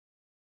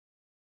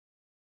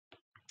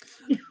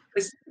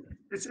 it's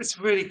it's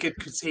a really good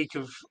critique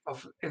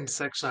of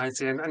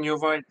intersectionality, and you're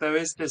right. There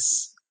is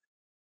this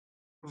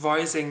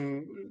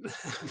rising,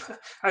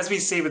 as we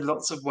see with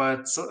lots of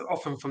words,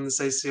 often from the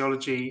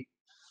sociology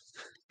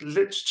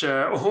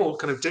literature or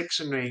kind of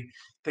dictionary,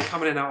 they're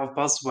coming in and out of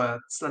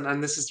buzzwords,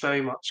 and this is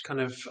very much kind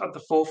of at the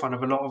forefront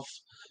of a lot of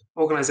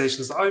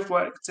organizations that I've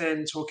worked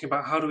in, talking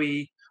about what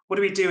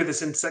do we do with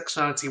this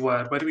intersectionality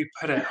word? Where do we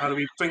put it? How do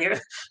we bring it?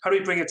 How do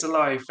we bring it to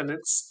life? And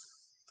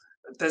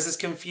there's this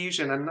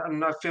confusion,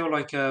 and I feel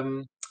like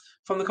from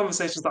the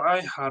conversations that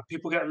I had,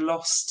 people get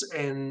lost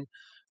in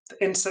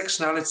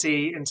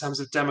intersectionality in terms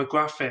of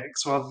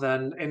demographics rather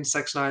than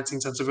intersectionality in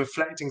terms of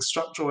reflecting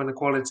structural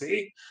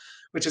inequality,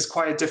 which is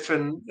quite a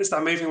different. It's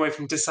that moving away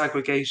from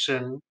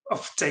disaggregation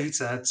of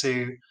data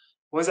to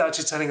what is it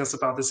actually telling us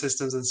about the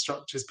systems and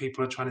structures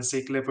people are trying to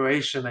seek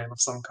liberation in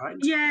of some kind.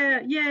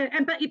 Yeah, yeah,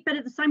 and but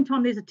at the same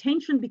time, there's a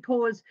tension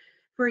because,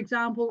 for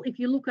example, if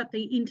you look at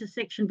the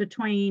intersection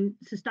between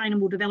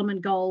Sustainable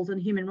Development Goals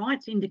and human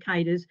rights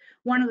indicators,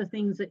 one of the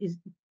things that is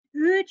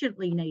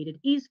urgently needed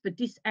is for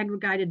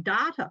disaggregated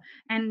data,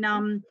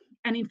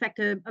 and in fact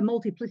a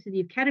multiplicity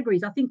of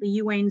categories. I think the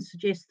UN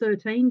suggests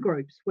 13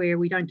 groups, where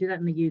we don't do that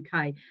in the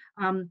UK.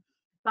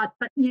 But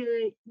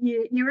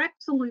you're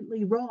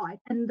absolutely right,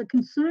 and the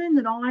concern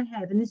that I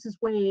have, and this is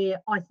where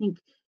I think,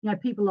 you know,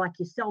 people like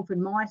yourself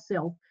and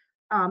myself,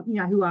 you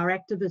know, who are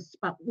activists,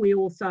 but we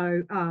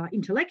also are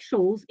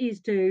intellectuals,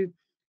 is to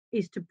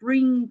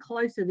bring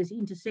closer this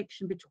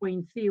intersection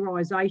between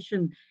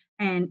theorisation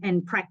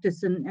and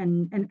practice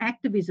and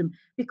activism,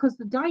 because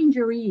the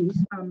danger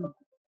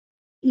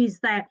is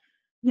that,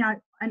 you know,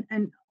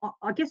 and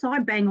I guess I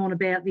bang on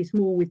about this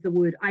more with the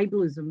word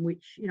ableism,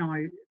 which, you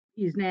know,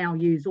 is now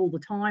used all the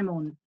time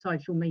on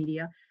social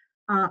media,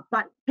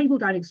 but people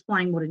don't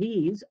explain what it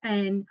is,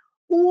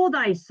 or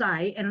they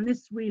say, and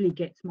this really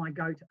gets my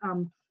goat,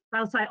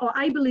 they'll say, oh,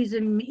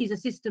 ableism is a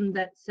system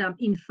that's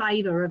in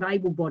favour of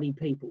able-bodied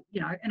people,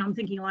 you know, and I'm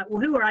thinking like,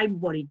 well, who are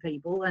able-bodied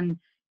people? And,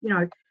 you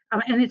know,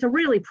 and it's a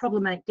really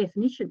problematic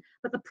definition.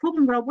 But the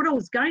problem, what I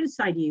was going to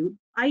say to you,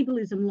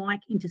 ableism,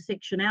 like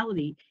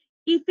intersectionality,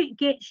 if it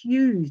gets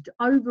used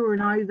over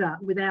and over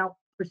without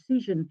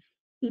precision,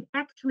 it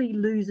actually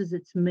loses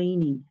its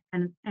meaning.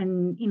 And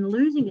in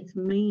losing its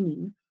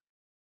meaning,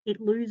 it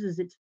loses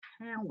its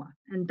power.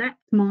 And that's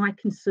my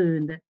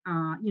concern, that,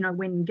 you know,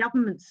 when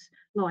governments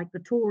like the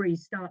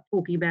Tories start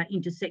talking about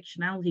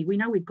intersectionality, we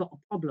know we've got a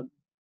problem.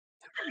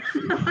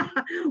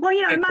 Well,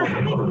 you know, Big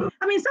one.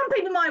 I mean, some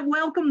people might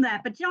welcome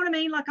that, but you know what I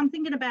mean? Like, I'm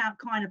thinking about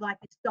kind of like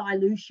this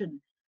dilution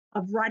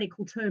of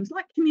radical terms,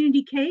 like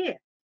community care.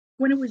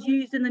 When it was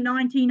used in the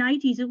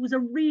 1980s, it was a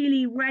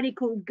really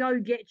radical go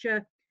get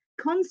your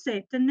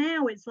concept. And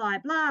now it's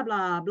like blah,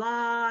 blah,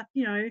 blah,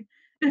 you know.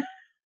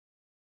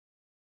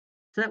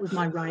 So that was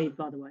my rave,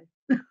 by the way.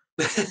 No,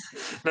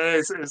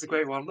 it's a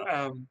great one.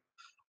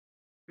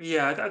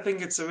 Yeah, I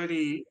think it's a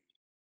really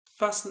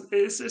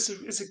fascinating.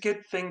 It's a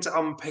good thing to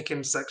unpick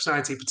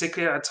intersectionality,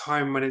 particularly at a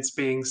time when it's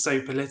being so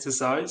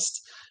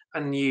politicized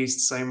and used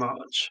so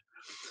much.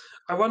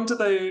 I wonder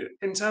though,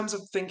 in terms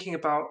of thinking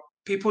about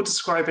people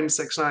describe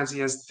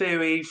intersectionality as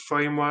theory,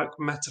 framework,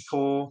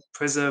 metaphor,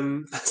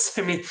 prism.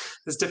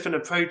 There's different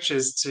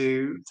approaches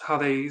to how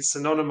they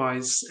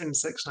synonymize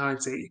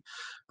intersectionality.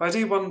 But I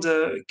do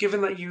wonder,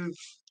 given that you've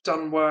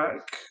done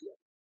work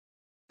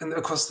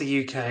across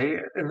the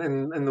UK,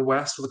 in the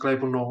West or the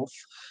global North,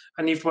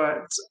 and you've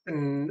worked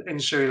in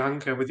Sri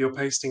Lanka with your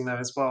posting there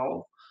as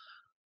well.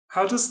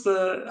 How do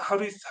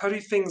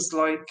things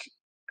like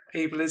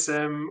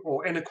ableism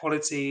or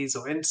inequalities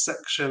or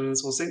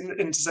intersections or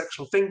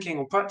intersectional thinking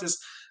or practice,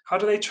 how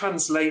do they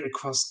translate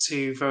across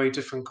two very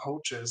different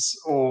cultures,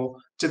 or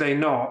do they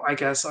not? I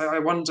guess I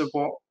wonder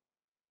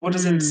what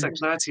does Mm.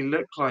 intersectionality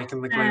look like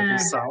in the global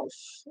South?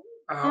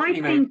 I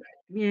You know, think,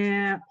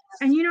 yeah.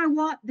 And you know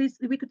what? This,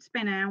 we could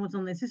spend hours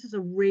on this. This is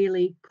a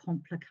really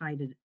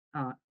complicated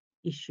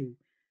issue.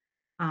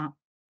 Uh,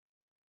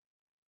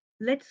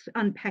 let's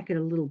unpack it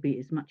a little bit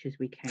as much as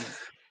we can.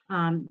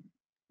 Um,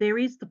 there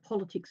is the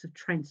politics of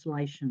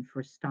translation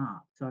for a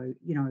start. So,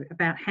 you know,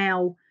 about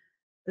how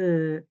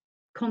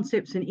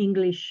concepts in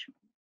English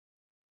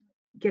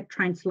get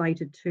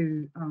translated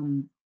to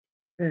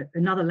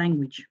another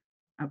language,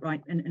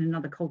 right, in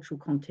another cultural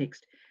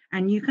context.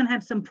 And you can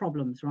have some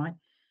problems, right?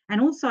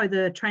 And also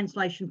the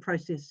translation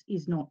process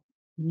is not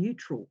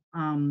neutral.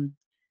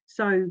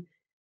 So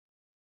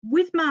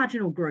with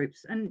marginal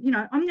groups, and you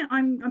know,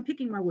 I'm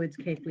picking my words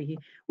carefully here.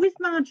 With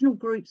marginal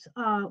groups,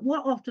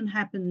 what often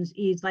happens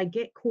is they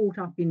get caught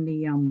up in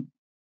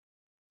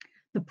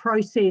the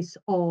process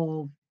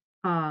of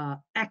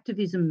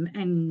activism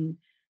and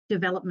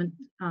development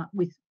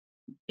with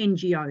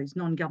NGOs,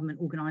 non-government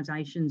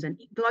organisations, and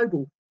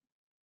global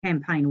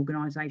campaign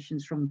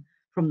organisations from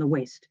the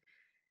West.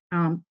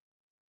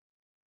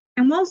 And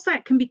And whilst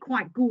that can be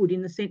quite good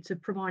in the sense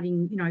of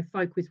providing, you know,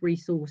 folk with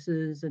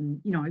resources and,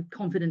 you know,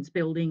 confidence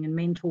building and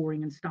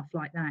mentoring and stuff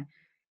like that,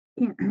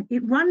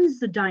 it runs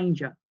the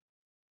danger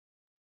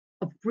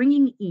of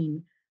bringing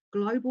in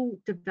global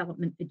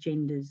development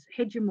agendas,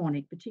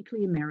 hegemonic,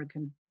 particularly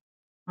American.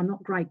 I'm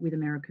not great with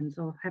Americans,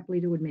 I'll happily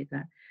to admit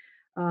that.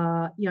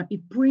 You know,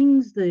 it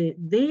brings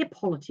their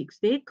politics,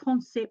 their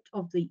concept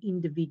of the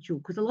individual,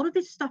 because a lot of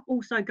this stuff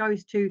also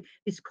goes to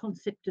this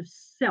concept of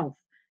self.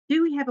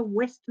 Do we have a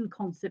Western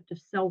concept of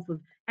self, of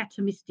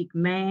atomistic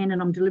man?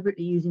 And I'm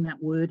deliberately using that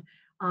word,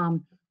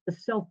 the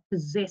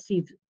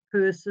self-possessive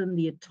person,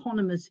 the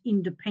autonomous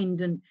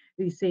independent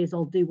who says,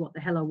 I'll do what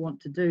the hell I want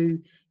to do.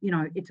 You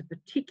know, it's a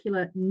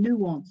particular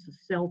nuance of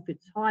self.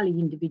 It's highly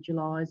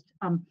individualized,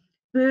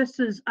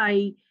 versus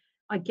I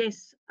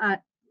guess,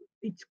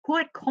 it's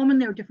quite common.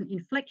 There are different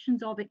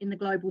inflections of it in the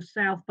global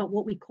South, but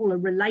what we call a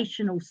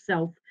relational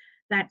self,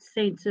 that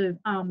sense of,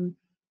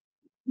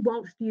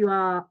 whilst you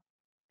are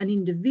an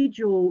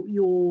individual,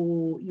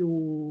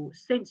 your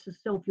sense of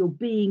self, your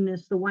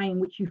beingness, the way in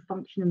which you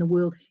function in the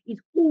world is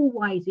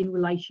always in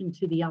relation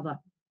to the other.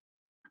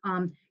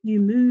 You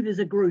move as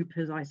a group,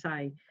 as I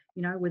say,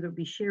 you know, whether it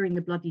be sharing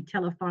the bloody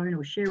telephone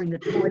or sharing the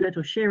toilet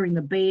or sharing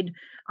the bed.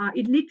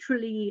 It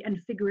literally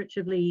and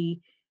figuratively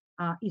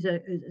is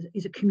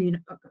a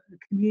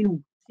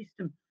communal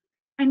system.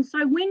 And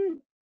so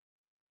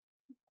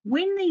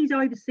when these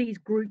overseas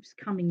groups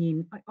coming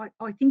in,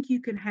 I think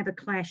you can have a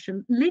clash.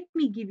 And let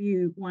me give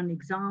you one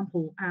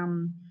example,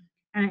 and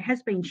it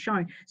has been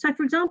shown. So,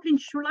 for example, in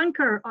Sri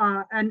Lanka,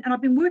 and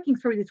I've been working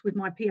through this with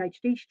my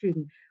PhD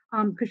student,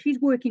 because she's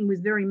working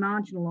with very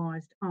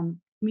marginalised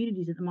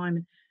communities at the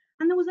moment.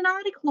 And there was an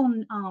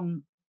article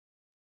on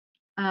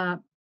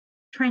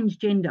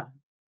transgender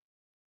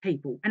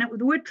people, and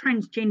the word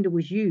transgender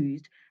was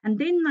used, and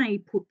then they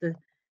put the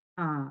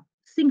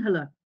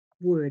singular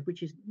word,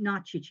 which is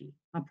Nachichi.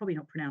 I'm probably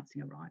not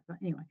pronouncing it right, but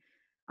anyway.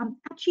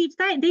 Actually,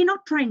 they're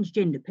not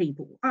transgender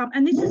people.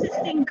 And this is this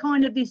thing,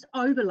 kind of this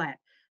overlap.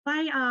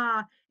 They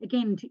are,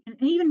 again,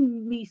 and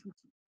even me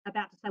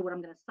about to say what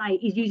I'm going to say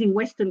is using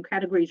Western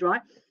categories,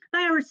 right?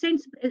 They are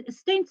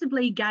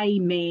ostensibly gay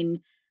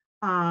men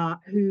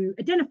who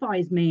identify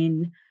as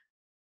men,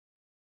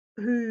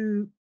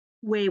 who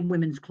wear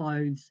women's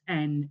clothes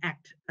and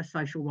act a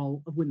social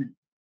role of women,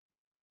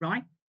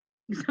 right?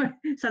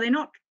 So they're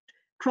not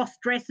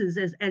cross-dressers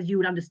as you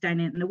would understand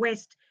it in the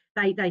West.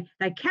 They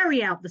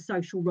carry out the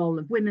social role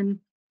of women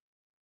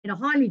in a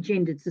highly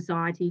gendered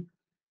society,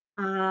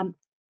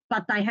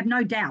 but they have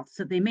no doubts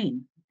that they're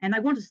men, and they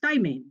want to stay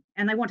men,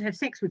 and they want to have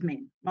sex with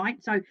men, right?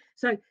 So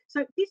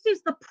this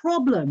is the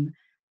problem.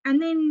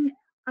 And then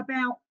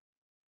about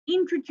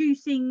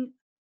introducing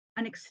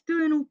an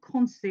external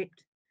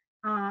concept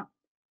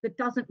that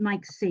doesn't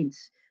make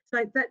sense.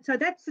 So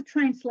that's the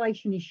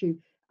translation issue.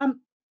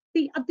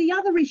 The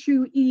other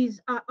issue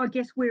is, I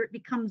guess, where it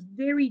becomes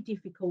very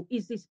difficult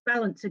is this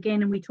balance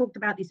again, and we talked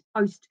about this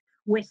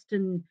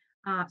post-Western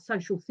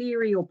social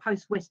theory or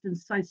post-Western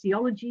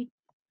sociology,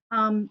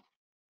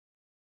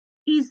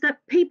 is that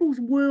people's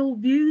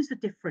worldviews are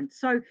different.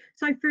 So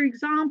for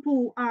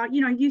example,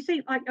 you know, you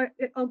see,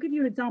 I'll give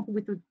you an example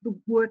with the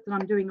work that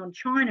I'm doing on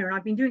China, and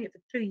I've been doing it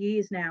for 2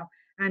 years now,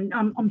 and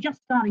I'm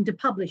just starting to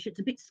publish. It's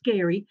a bit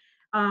scary.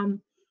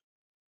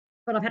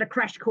 But I've had a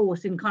crash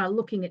course in kind of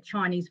looking at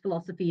Chinese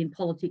philosophy and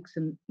politics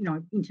and, you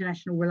know,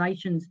 international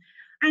relations.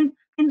 And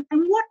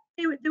what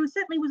there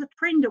certainly was a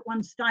trend at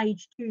one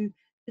stage to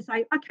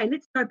say, okay,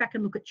 let's go back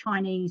and look at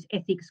Chinese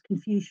ethics,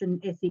 Confucian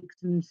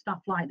ethics and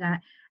stuff like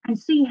that, and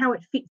see how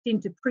it fits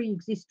into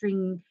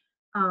pre-existing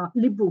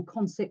liberal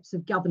concepts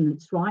of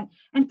governance, right?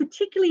 And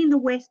particularly in the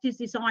West is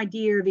this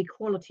idea of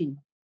equality,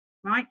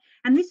 right?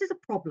 And this is a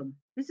problem.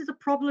 This is a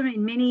problem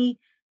in many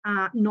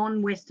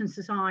non-Western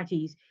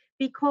societies,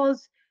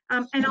 because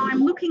and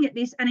I'm looking at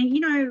this, and you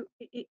know,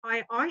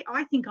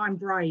 I think I'm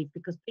brave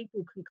because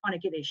people can kind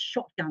of get their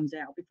shotguns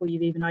out before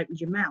you've even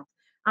opened your mouth.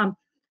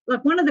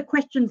 Like one of the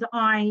questions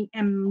I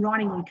am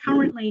writing on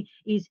currently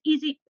is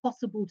it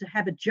possible to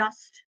have a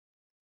just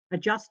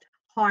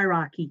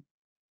hierarchy?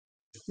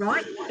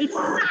 Right? It's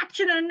such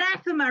an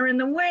anathema in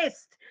the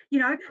West. You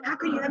know, how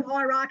can you have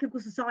hierarchical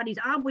societies?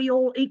 Aren't we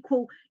all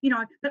equal? You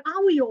know, but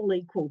are we all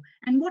equal?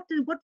 And what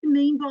do we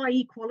mean by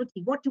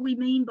equality? What do we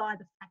mean by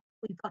the fact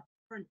that we've got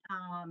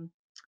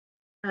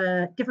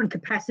different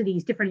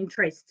capacities, different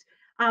interests?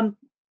 And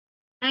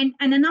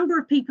a number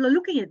of people are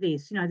looking at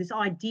this, you know, this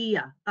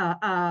idea,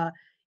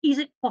 is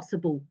it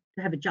possible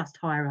to have a just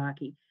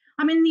hierarchy?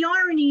 I mean, the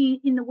irony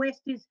in the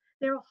West is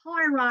there are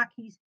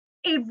hierarchies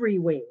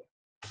everywhere,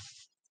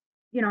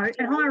 you know,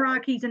 and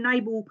hierarchies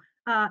enable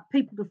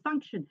people to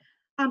function.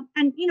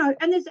 And, you know,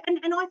 and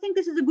I think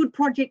this is a good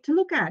project to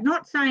look at,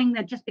 not saying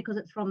that just because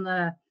it's from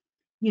the,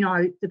 you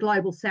know, the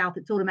global South,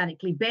 it's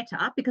automatically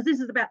better, because this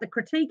is about the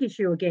critique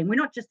issue again. We're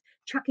not just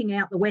chucking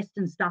out the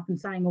Western stuff and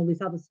saying all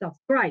this other stuff's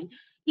great.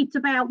 It's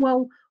about,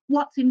 well,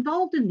 what's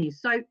involved in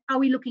this? So are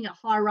we looking at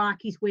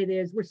hierarchies where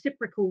there's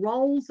reciprocal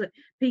roles, that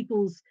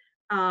people's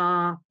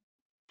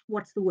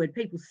what's the word?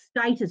 People's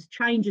status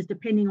changes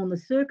depending on the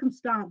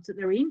circumstance that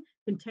they're in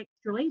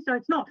contextually. So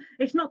it's not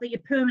that you're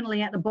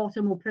permanently at the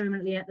bottom or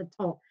permanently at the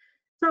top.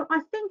 So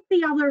I think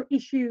the other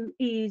issue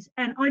is,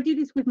 and I do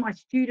this with my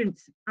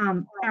students,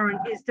 Aaron,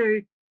 is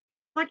to,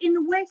 like in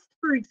the West,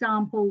 for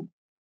example,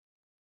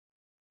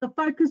 the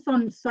focus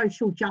on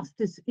social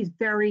justice is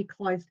very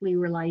closely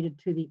related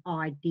to the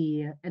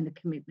idea and the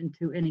commitment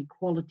to an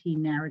equality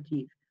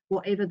narrative,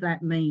 whatever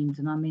that means.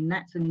 And I mean,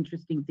 that's an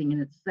interesting thing in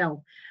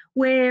itself.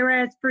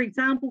 Whereas, for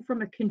example,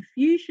 from a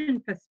Confucian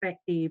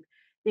perspective,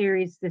 there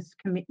is this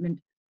commitment,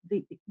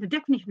 the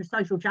definition of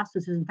social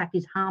justice is, in fact,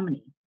 is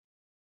harmony,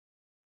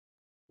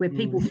 where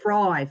people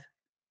thrive,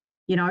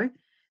 you know.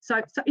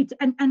 So it's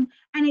and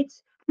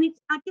it's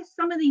I guess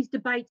some of these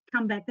debates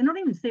come back. They're not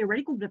even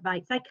theoretical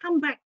debates. They come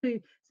back to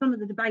some of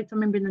the debates I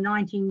remember in the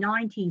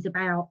 1990s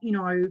about, you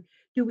know,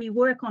 do we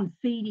work on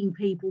feeding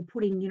people,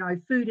 putting, you know,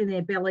 food in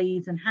their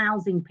bellies and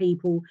housing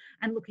people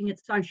and looking at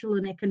social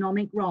and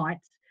economic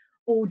rights,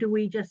 or do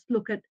we just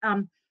look at,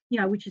 you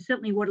know, which is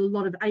certainly what a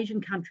lot of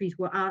Asian countries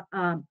were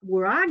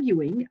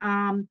arguing,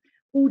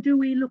 or do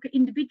we look at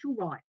individual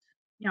rights?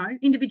 You know,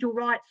 individual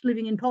rights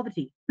living in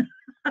poverty.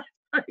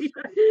 You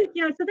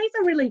know, so these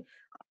are really,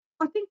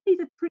 I think these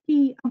are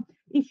tricky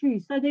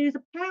issues. So there's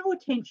a power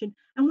tension.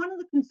 And one of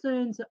the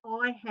concerns that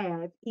I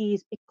have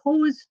is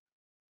because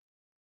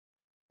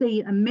the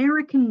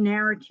American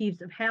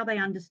narratives of how they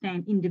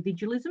understand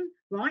individualism,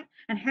 right,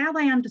 and how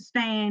they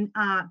understand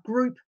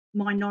group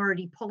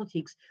minority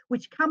politics,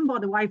 which come, by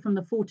the way, from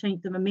the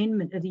 14th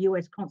Amendment of the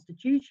US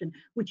Constitution,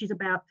 which is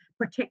about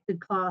protected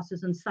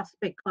classes and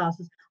suspect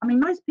classes. I mean,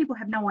 most people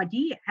have no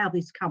idea how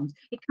this comes.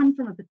 It comes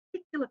from a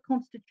particular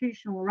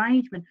constitutional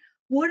arrangement.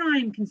 What I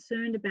am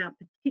concerned about,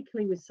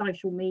 particularly with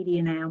social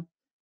media now,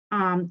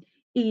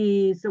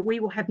 is that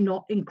we will have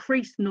not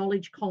increased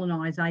knowledge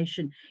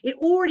colonisation. It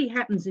already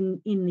happens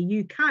in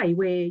the UK,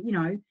 where, you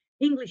know,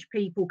 English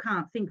people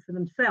can't think for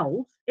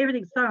themselves.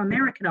 Everything's so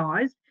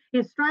Americanised. In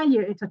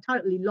Australia, it's a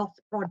totally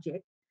lost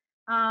project.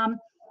 And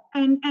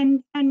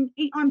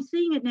I'm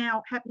seeing it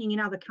now happening in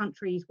other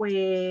countries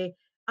where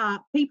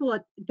people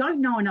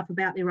don't know enough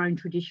about their own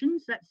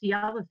traditions. That's the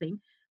other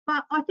thing.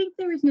 But I think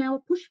there is now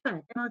a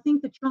pushback. And I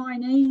think the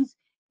Chinese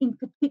in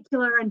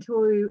particular, and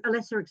to a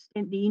lesser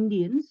extent the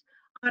Indians,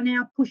 are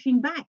now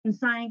pushing back and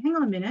saying, hang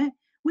on a minute,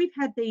 we've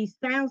had these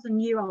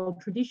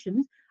 1,000-year-old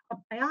traditions.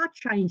 They are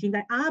changing.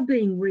 They are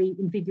being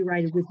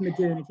reinvigorated with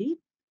modernity.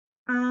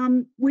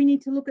 We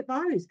need to look at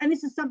those. And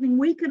this is something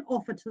we can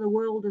offer to the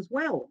world as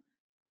well,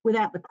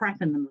 without the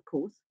crap in them, of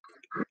course.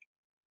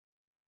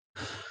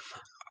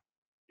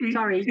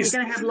 Sorry, you're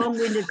going to have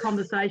long-winded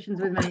conversations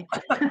with me.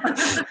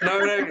 No,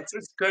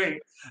 it's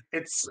great.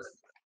 It's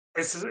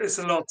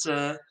a lot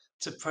to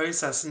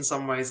process in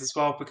some ways as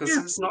well, because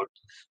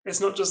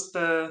it's not just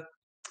the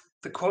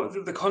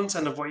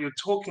content of what you're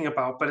talking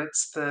about, but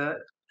it's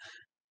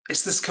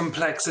this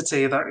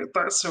complexity that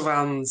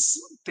surrounds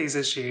these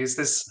issues.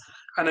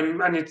 You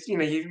know,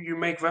 you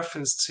make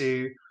reference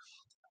to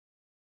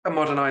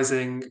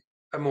modernizing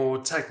a more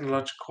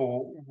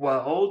technological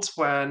world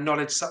where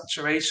knowledge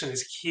saturation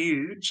is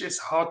huge. It's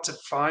hard to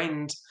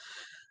find.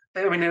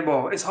 I mean,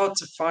 well, it's hard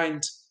to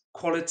find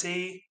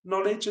quality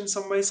knowledge in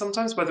some ways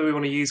sometimes, whether we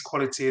want to use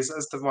quality as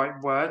the right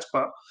word,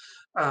 but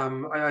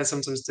I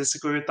sometimes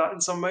disagree with that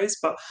in some ways.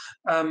 But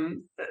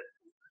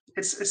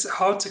it's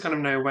hard to kind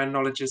of know where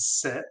knowledge is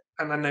sit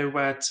and then know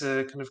where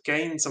to kind of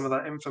gain some of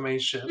that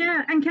information.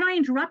 Yeah, and can I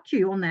interrupt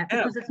you on that? Yeah.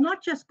 Because it's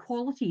not just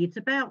quality, it's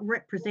about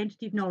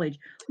representative knowledge.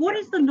 What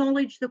is the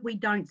knowledge that we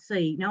don't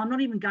see? Now, I'm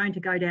not even going to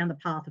go down the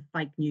path of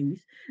fake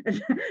news,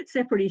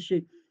 separate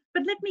issue.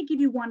 But let me give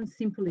you one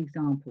simple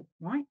example,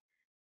 right?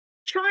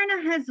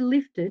 China has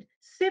lifted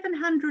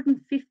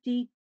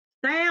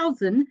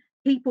 750,000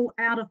 people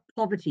out of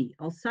poverty.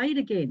 I'll say it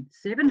again,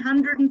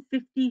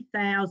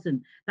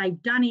 750,000.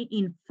 They've done it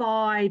in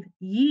 5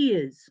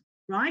 years,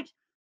 right?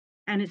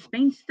 And it's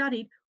been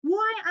studied.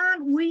 Why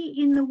aren't we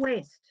in the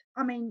West?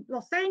 I mean,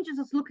 Los Angeles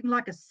is looking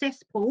like a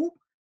cesspool.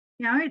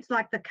 You know, it's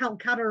like the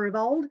Calcutta of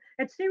old.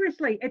 It's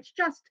seriously, it's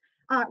just,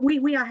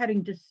 we are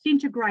having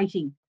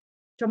disintegrating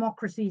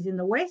democracies in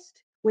the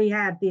West. We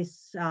have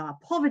this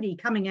poverty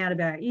coming out of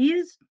our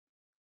ears.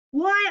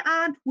 Why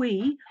aren't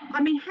we?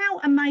 I mean, how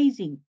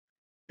amazing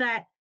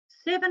that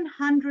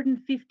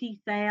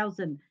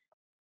 750,000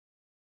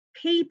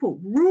 people,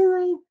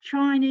 rural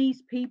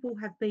Chinese people,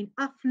 have been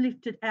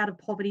uplifted out of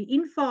poverty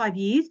in 5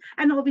 years.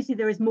 And obviously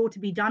there is more to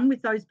be done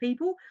with those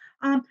people.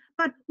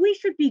 But we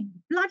should be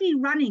bloody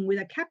running with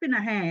a cap in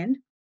a hand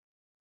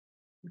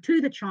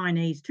to the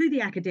Chinese, to the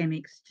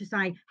academics, to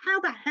say, how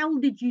the hell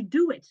did you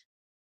do it?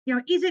 You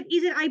know, is it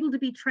able to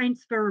be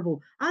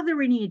transferable? Are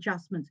there any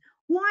adjustments?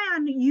 Why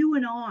are you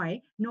and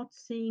I not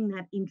seeing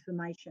that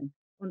information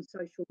on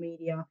social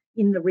media,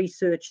 in the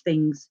research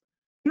things?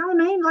 You know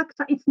what I mean? Like,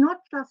 so it's not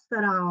just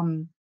that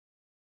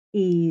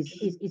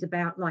is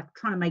about like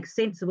trying to make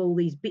sense of all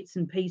these bits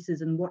and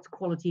pieces and what's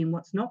quality and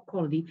what's not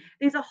quality.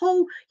 There's a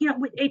whole, you know,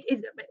 we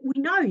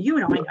know, you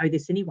and I know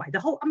this anyway.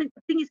 I mean,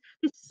 the thing is,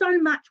 there's so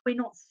much we're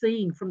not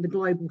seeing from the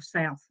global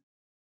south.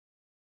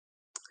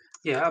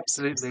 Yeah,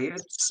 absolutely.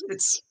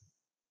 It's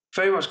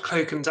very much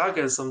cloak and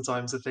dagger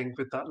sometimes, I think,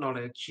 with that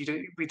knowledge.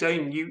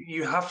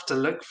 You have to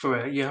look for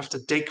it, you have to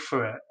dig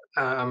for it.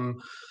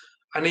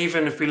 And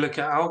even if we look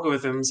at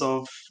algorithms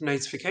of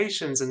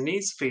notifications and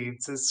news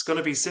feeds, it's going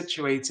to be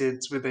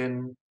situated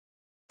within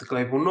the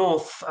global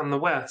north and the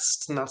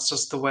west, and that's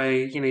just the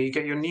way, you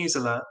get your news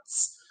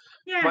alerts.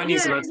 Yeah, My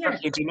news yeah, alerts yeah.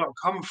 definitely do not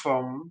come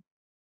from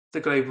the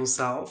global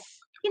south,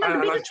 The and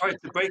I've biggest, tried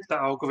to break that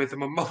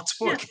algorithm on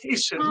multiple yeah.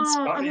 occasions,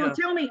 Oh, but well,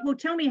 yeah.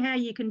 tell me how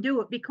you can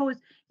do it, because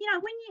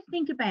when you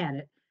think about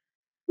it,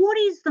 what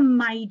is the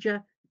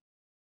major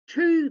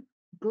two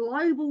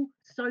global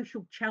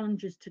social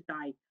challenges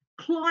today?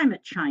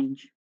 Climate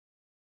change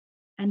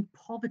and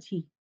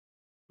poverty,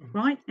 Mm,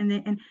 right?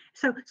 And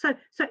so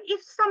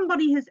if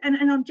somebody has, and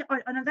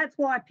that's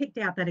why I picked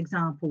out that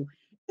example.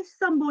 If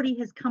somebody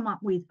has come up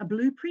with a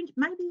blueprint,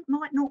 maybe it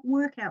might not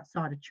work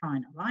outside of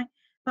China, right?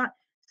 But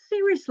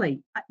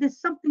seriously, there's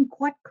something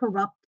quite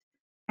corrupt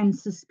and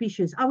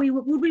suspicious.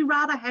 Would we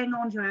rather hang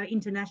on to our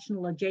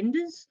international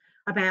agendas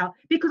about,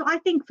 because I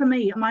think for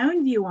me, my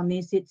own view on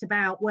this, it's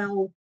about,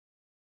 well,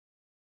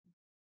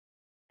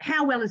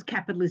 how well has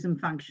capitalism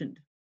functioned?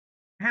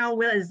 How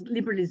well has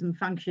liberalism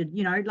functioned?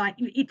 Like,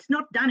 it's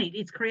not done it.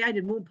 It's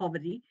created more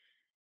poverty.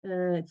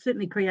 It's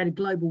certainly created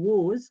global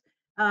wars.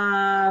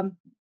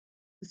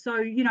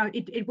 So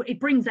it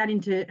brings that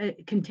into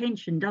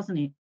contention, doesn't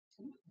it?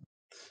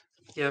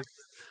 yeah,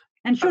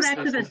 And should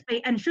absolutely. activists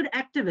be, and should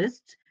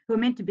activists who are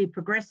meant to be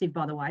progressive,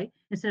 by the way,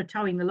 instead of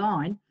towing the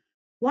line,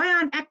 why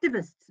aren't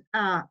activists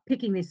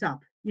picking this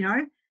up?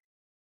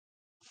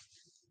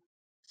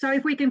 So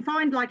if we can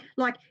find,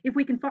 if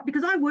we can find,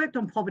 because I worked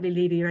on poverty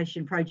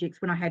alleviation projects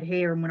when I had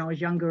hair and when I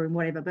was younger and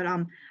whatever, but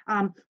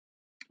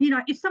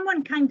if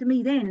someone came to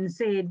me then and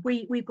said,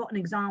 we've got an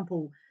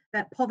example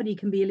that poverty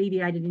can be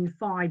alleviated in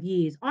 5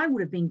 years, I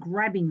would have been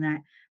grabbing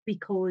that,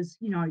 because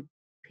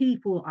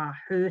people are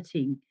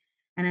hurting,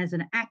 and as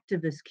an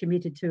activist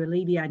committed to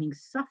alleviating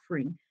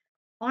suffering,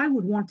 I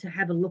would want to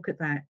have a look at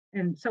that.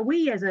 And so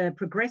we, as a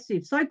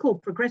progressive,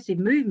 so-called progressive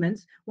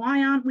movements,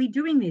 why aren't we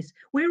doing this?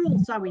 We're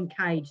also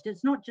encaged.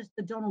 It's not just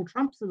the Donald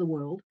Trumps of the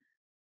world.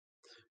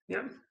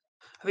 Yeah.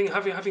 I think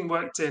having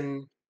worked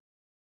in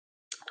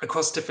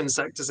across different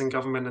sectors in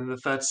government and the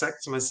third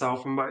sector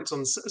myself, and worked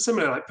on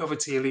similar like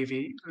poverty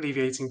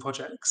alleviating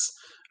projects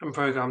and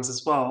programs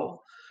as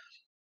well,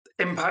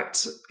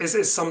 impact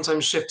is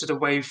sometimes shifted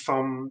away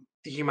from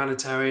the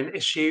humanitarian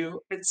issue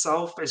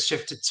itself. It's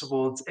shifted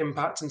towards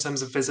impact in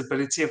terms of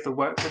visibility of the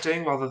work we're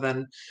doing rather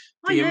than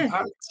Oh, the yeah.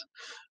 impact.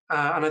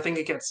 And I think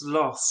it gets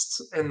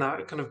lost in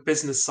that kind of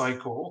business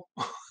cycle,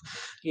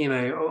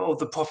 or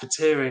the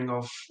profiteering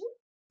of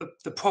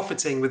the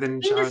profiting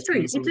within Industry.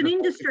 charities and It's an the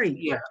industry.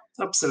 yeah, You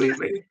know,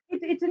 absolutely.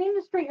 it's an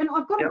industry, and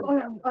I've got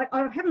Yeah.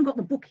 I haven't got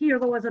the book here,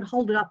 otherwise I'd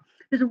hold it up.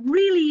 There's a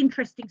really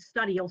interesting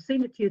study. I'll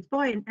send it to you. It's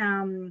by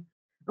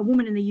a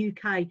woman in the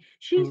UK.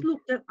 She's Mm.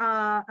 looked at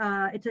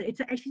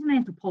she's an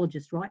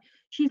anthropologist, right?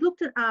 She's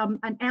looked at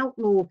an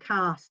outlaw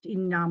caste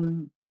in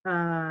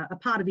a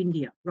part of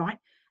India, right?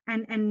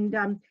 And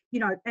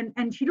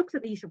she looks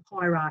at the issue of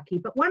hierarchy.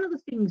 But one of the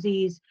things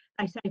is,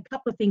 they say a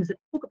couple of things that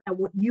talk about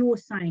what you're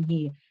saying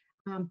here.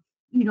 Um,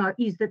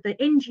 is that the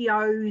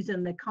NGOs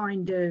and the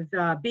kind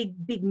of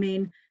big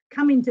men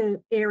come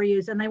into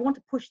areas and they want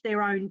to push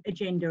their own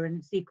agenda, and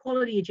it's the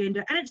equality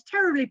agenda, and it's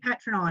terribly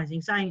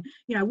patronising, saying,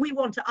 we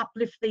want to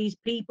uplift these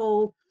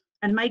people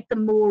and make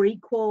them more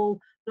equal,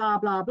 blah,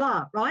 blah,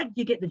 blah, right?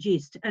 You get the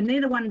gist. And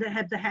they're the ones that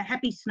have the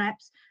happy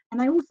snaps, and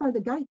they also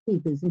the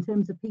gatekeepers in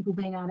terms of people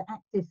being able to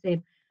access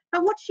them.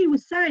 But what she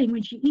was saying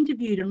when she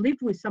interviewed and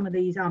lived with some of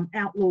these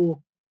outlaw,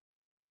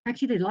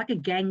 actually they're like a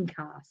gang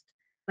caste.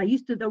 They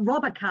used to, the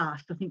robber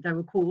caste, I think they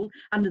were called,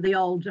 under the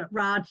old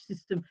Raj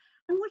system.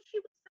 And what she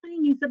was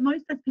saying is that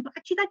most of those people,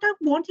 actually, they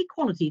don't want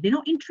equality. They're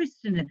not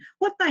interested in it.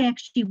 What they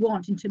actually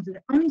want in terms of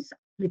their own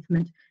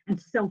upliftment and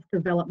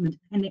self-development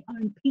and their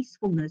own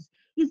peacefulness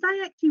is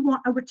they actually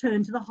want a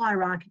return to the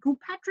hierarchical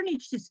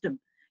patronage system,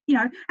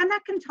 and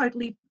that can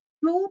totally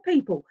floor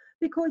people,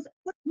 because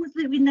what was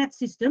in that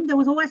system? There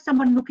was always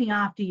someone looking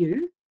after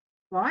you,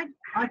 right?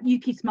 You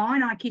kiss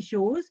mine, I kiss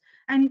yours,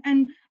 and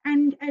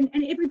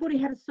everybody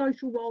had a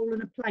social role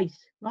and a place,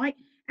 right?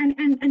 And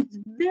it's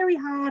very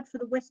hard for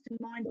the Western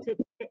mindset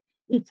to get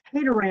its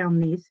head around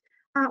this.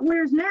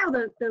 Whereas now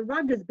the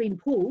rug has been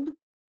pulled,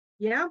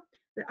 yeah,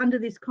 under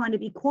this kind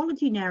of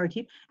equality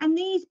narrative, and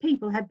these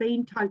people have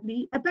been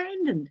totally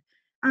abandoned.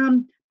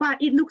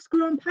 But it looks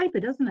good on paper,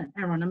 doesn't it,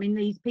 Aaron? I mean,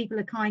 these people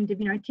are kind of,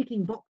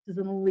 ticking boxes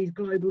on all these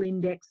global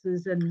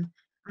indexes, and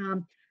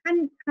I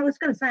was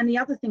going to say, and the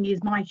other thing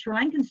is, my Sri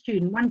Lankan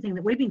student, one thing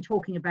that we've been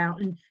talking about,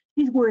 and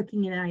she's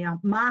working in a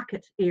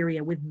market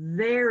area with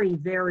very,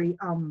 very,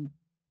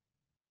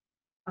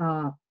 I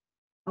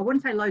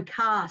wouldn't say low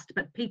caste,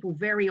 but people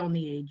very on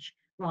the edge,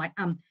 right?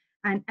 And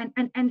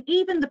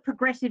even the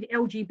progressive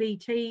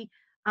LGBT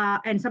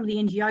and some of the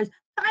NGOs,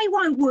 they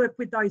won't work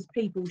with those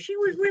people. She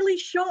was really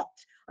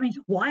shocked. I mean,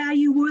 why are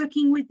you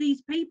working with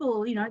these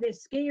people? You know, they're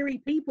scary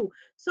people.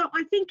 So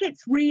I think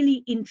it's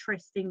really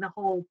interesting, the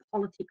whole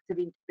politics of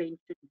intervention.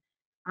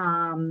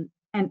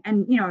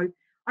 And you know,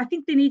 I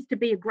think there needs to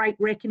be a great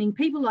reckoning.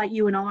 People like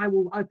you and I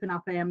will open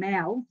up our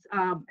mouths,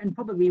 and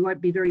probably won't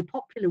be very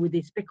popular with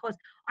this, because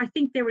I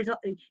think there is,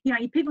 you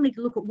know, people need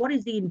to look at what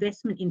is the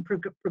investment in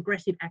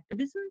progressive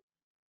activism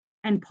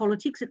and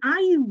politics, and are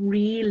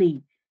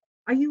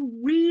you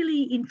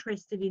really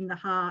interested in the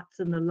hearts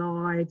and the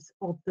lives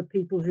of the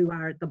people who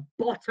are at the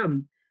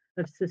bottom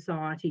of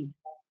society?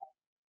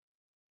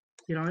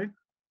 You know?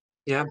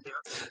 Yeah.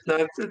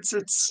 No,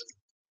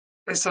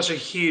 it's such a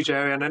huge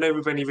area, and I know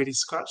we've only really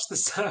scratched the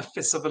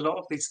surface of a lot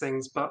of these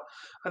things. But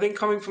I think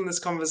coming from this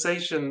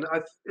conversation,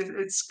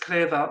 it's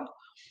clear that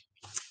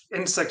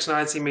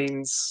intersectionality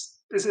means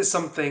this is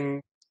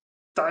something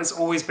that has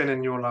always been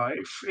in your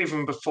life,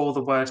 even before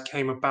the word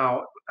came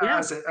about, Yeah.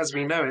 as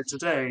we know it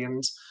today.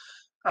 And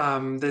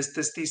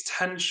there's these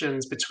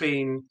tensions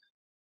between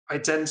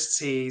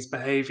identities,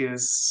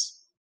 behaviors,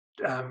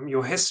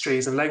 your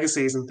histories and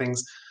legacies and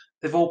things.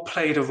 They've all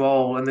played a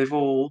role, and they've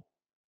all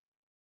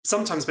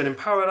sometimes been in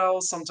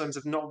parallel, sometimes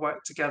have not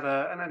worked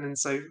together, and then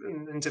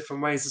in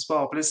different ways as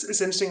well. But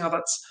it's interesting how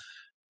that's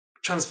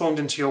transformed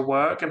into your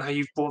work and how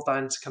you've brought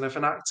that into kind of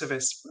an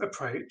activist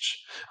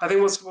approach. I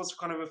think what's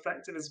kind of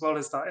reflected as well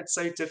is that it's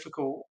so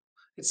difficult,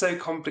 it's so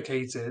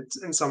complicated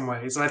in some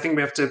ways, and I think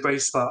we have to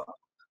embrace that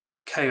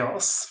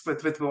chaos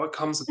with what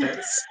comes with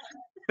this,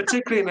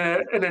 particularly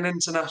in an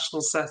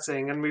international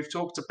setting. And we've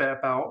talked a bit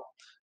about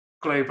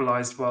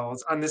globalized world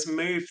and this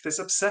move, this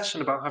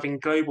obsession about having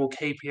global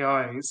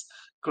KPIs,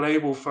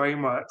 global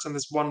frameworks, and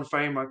this one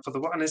framework for the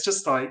world. And it's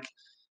just like,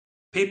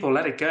 people,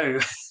 let it go.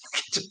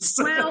 Just,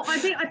 Well, I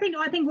think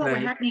what we're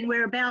no. happening,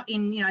 we're about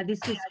in, you know, this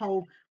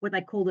whole, what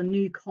they call the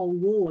new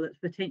Cold War that's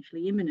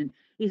potentially imminent,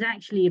 is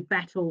actually a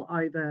battle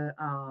over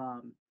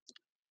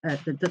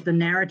the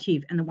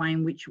narrative and the way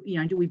in which, you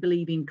know, do we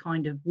believe in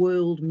kind of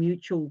world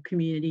mutual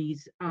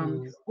communities,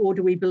 Mm, or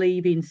do we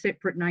believe in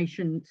separate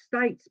nation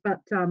states?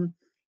 But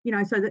you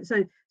know,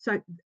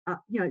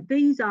 you know,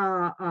 these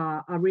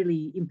are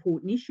really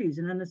important issues.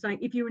 And then I say,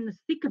 if you're in the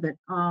thick of it,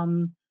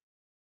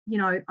 you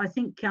know, I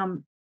think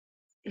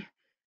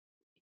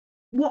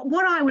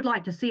what I would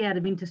like to see out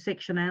of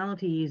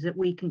intersectionality is that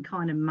we can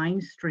kind of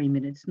mainstream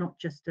it. It's not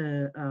just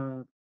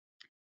a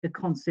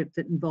concept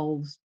that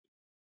involves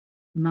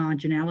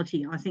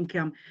marginality. I think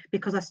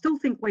because I still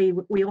think we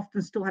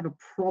often still have a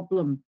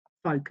problem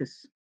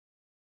focus,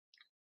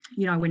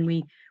 you know, when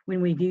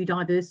we view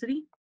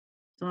diversity.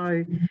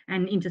 So,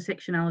 and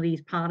intersectionality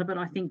is part of it.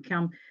 I think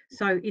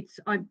so it's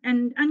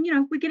and you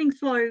know, we're getting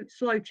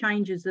slow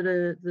changes that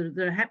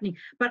are happening.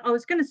 But I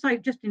was going to say,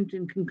 just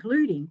in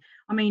concluding,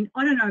 I mean,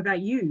 I don't know about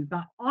you,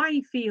 but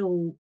I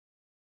feel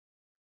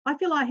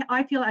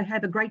I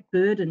have a great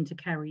burden to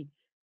carry,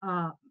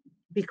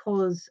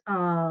 because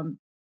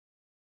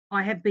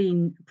I have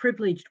been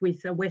privileged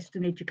with a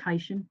Western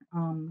education.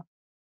 I'm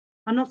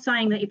not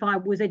saying that if I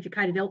was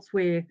educated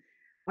elsewhere,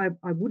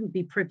 I wouldn't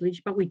be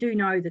privileged, but we do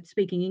know that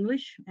speaking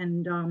English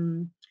and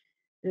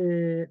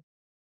uh,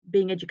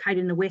 being educated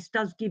in the West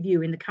does give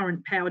you, in the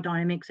current power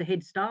dynamics, a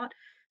head start.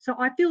 So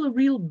I feel a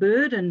real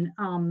burden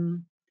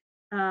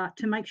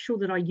to make sure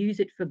that I use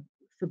it for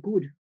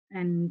good,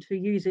 and to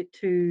use it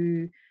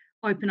to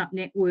open up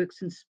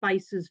networks and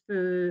spaces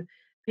for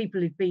people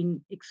who've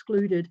been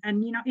excluded.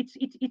 And you know,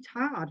 it's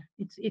hard.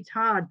 It's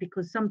hard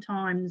because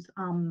sometimes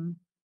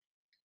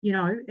you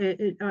know,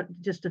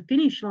 just to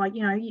finish, like,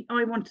 you know,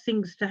 I want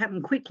things to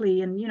happen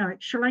quickly. And, you know,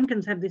 Sri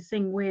Lankans have this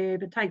thing where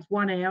if it takes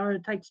 1 hour,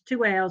 it takes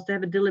 2 hours to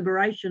have a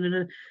deliberation, and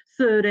a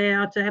third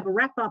hour to have a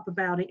wrap up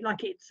about it.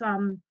 Like, it's,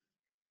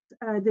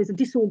 there's a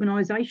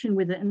disorganisation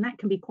with it, and that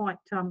can be quite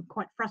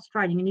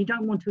frustrating, and you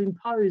don't want to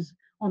impose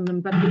on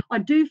them. But I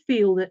do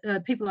feel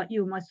that people like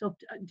you and myself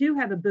do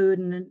have a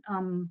burden,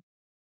 and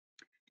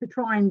to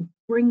try and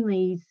bring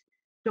these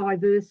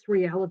diverse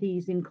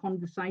realities in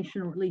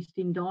conversation, or at least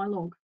in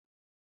dialogue.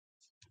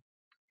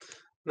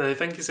 no,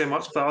 thank you so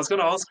much for that. I was going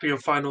to ask for your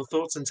final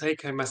thoughts and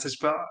take-home message,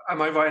 but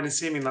am I right in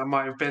assuming that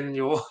might have been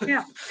your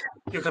Yeah.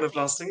 your kind of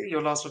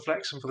your last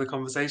reflection for the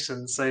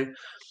conversation? So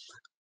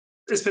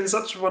it's been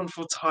such a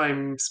wonderful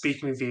time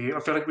speaking with you. I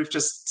feel like we've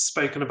just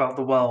spoken about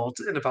the world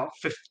in about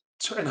 50,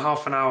 in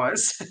half an hour,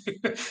 so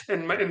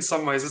in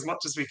some ways, as much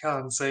as we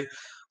can. So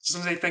just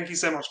want to say thank you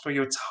so much for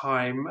your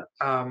time.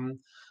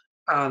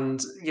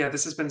 And yeah,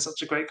 this has been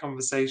such a great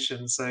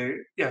conversation. So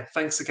yeah,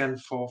 thanks again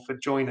for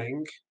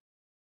joining.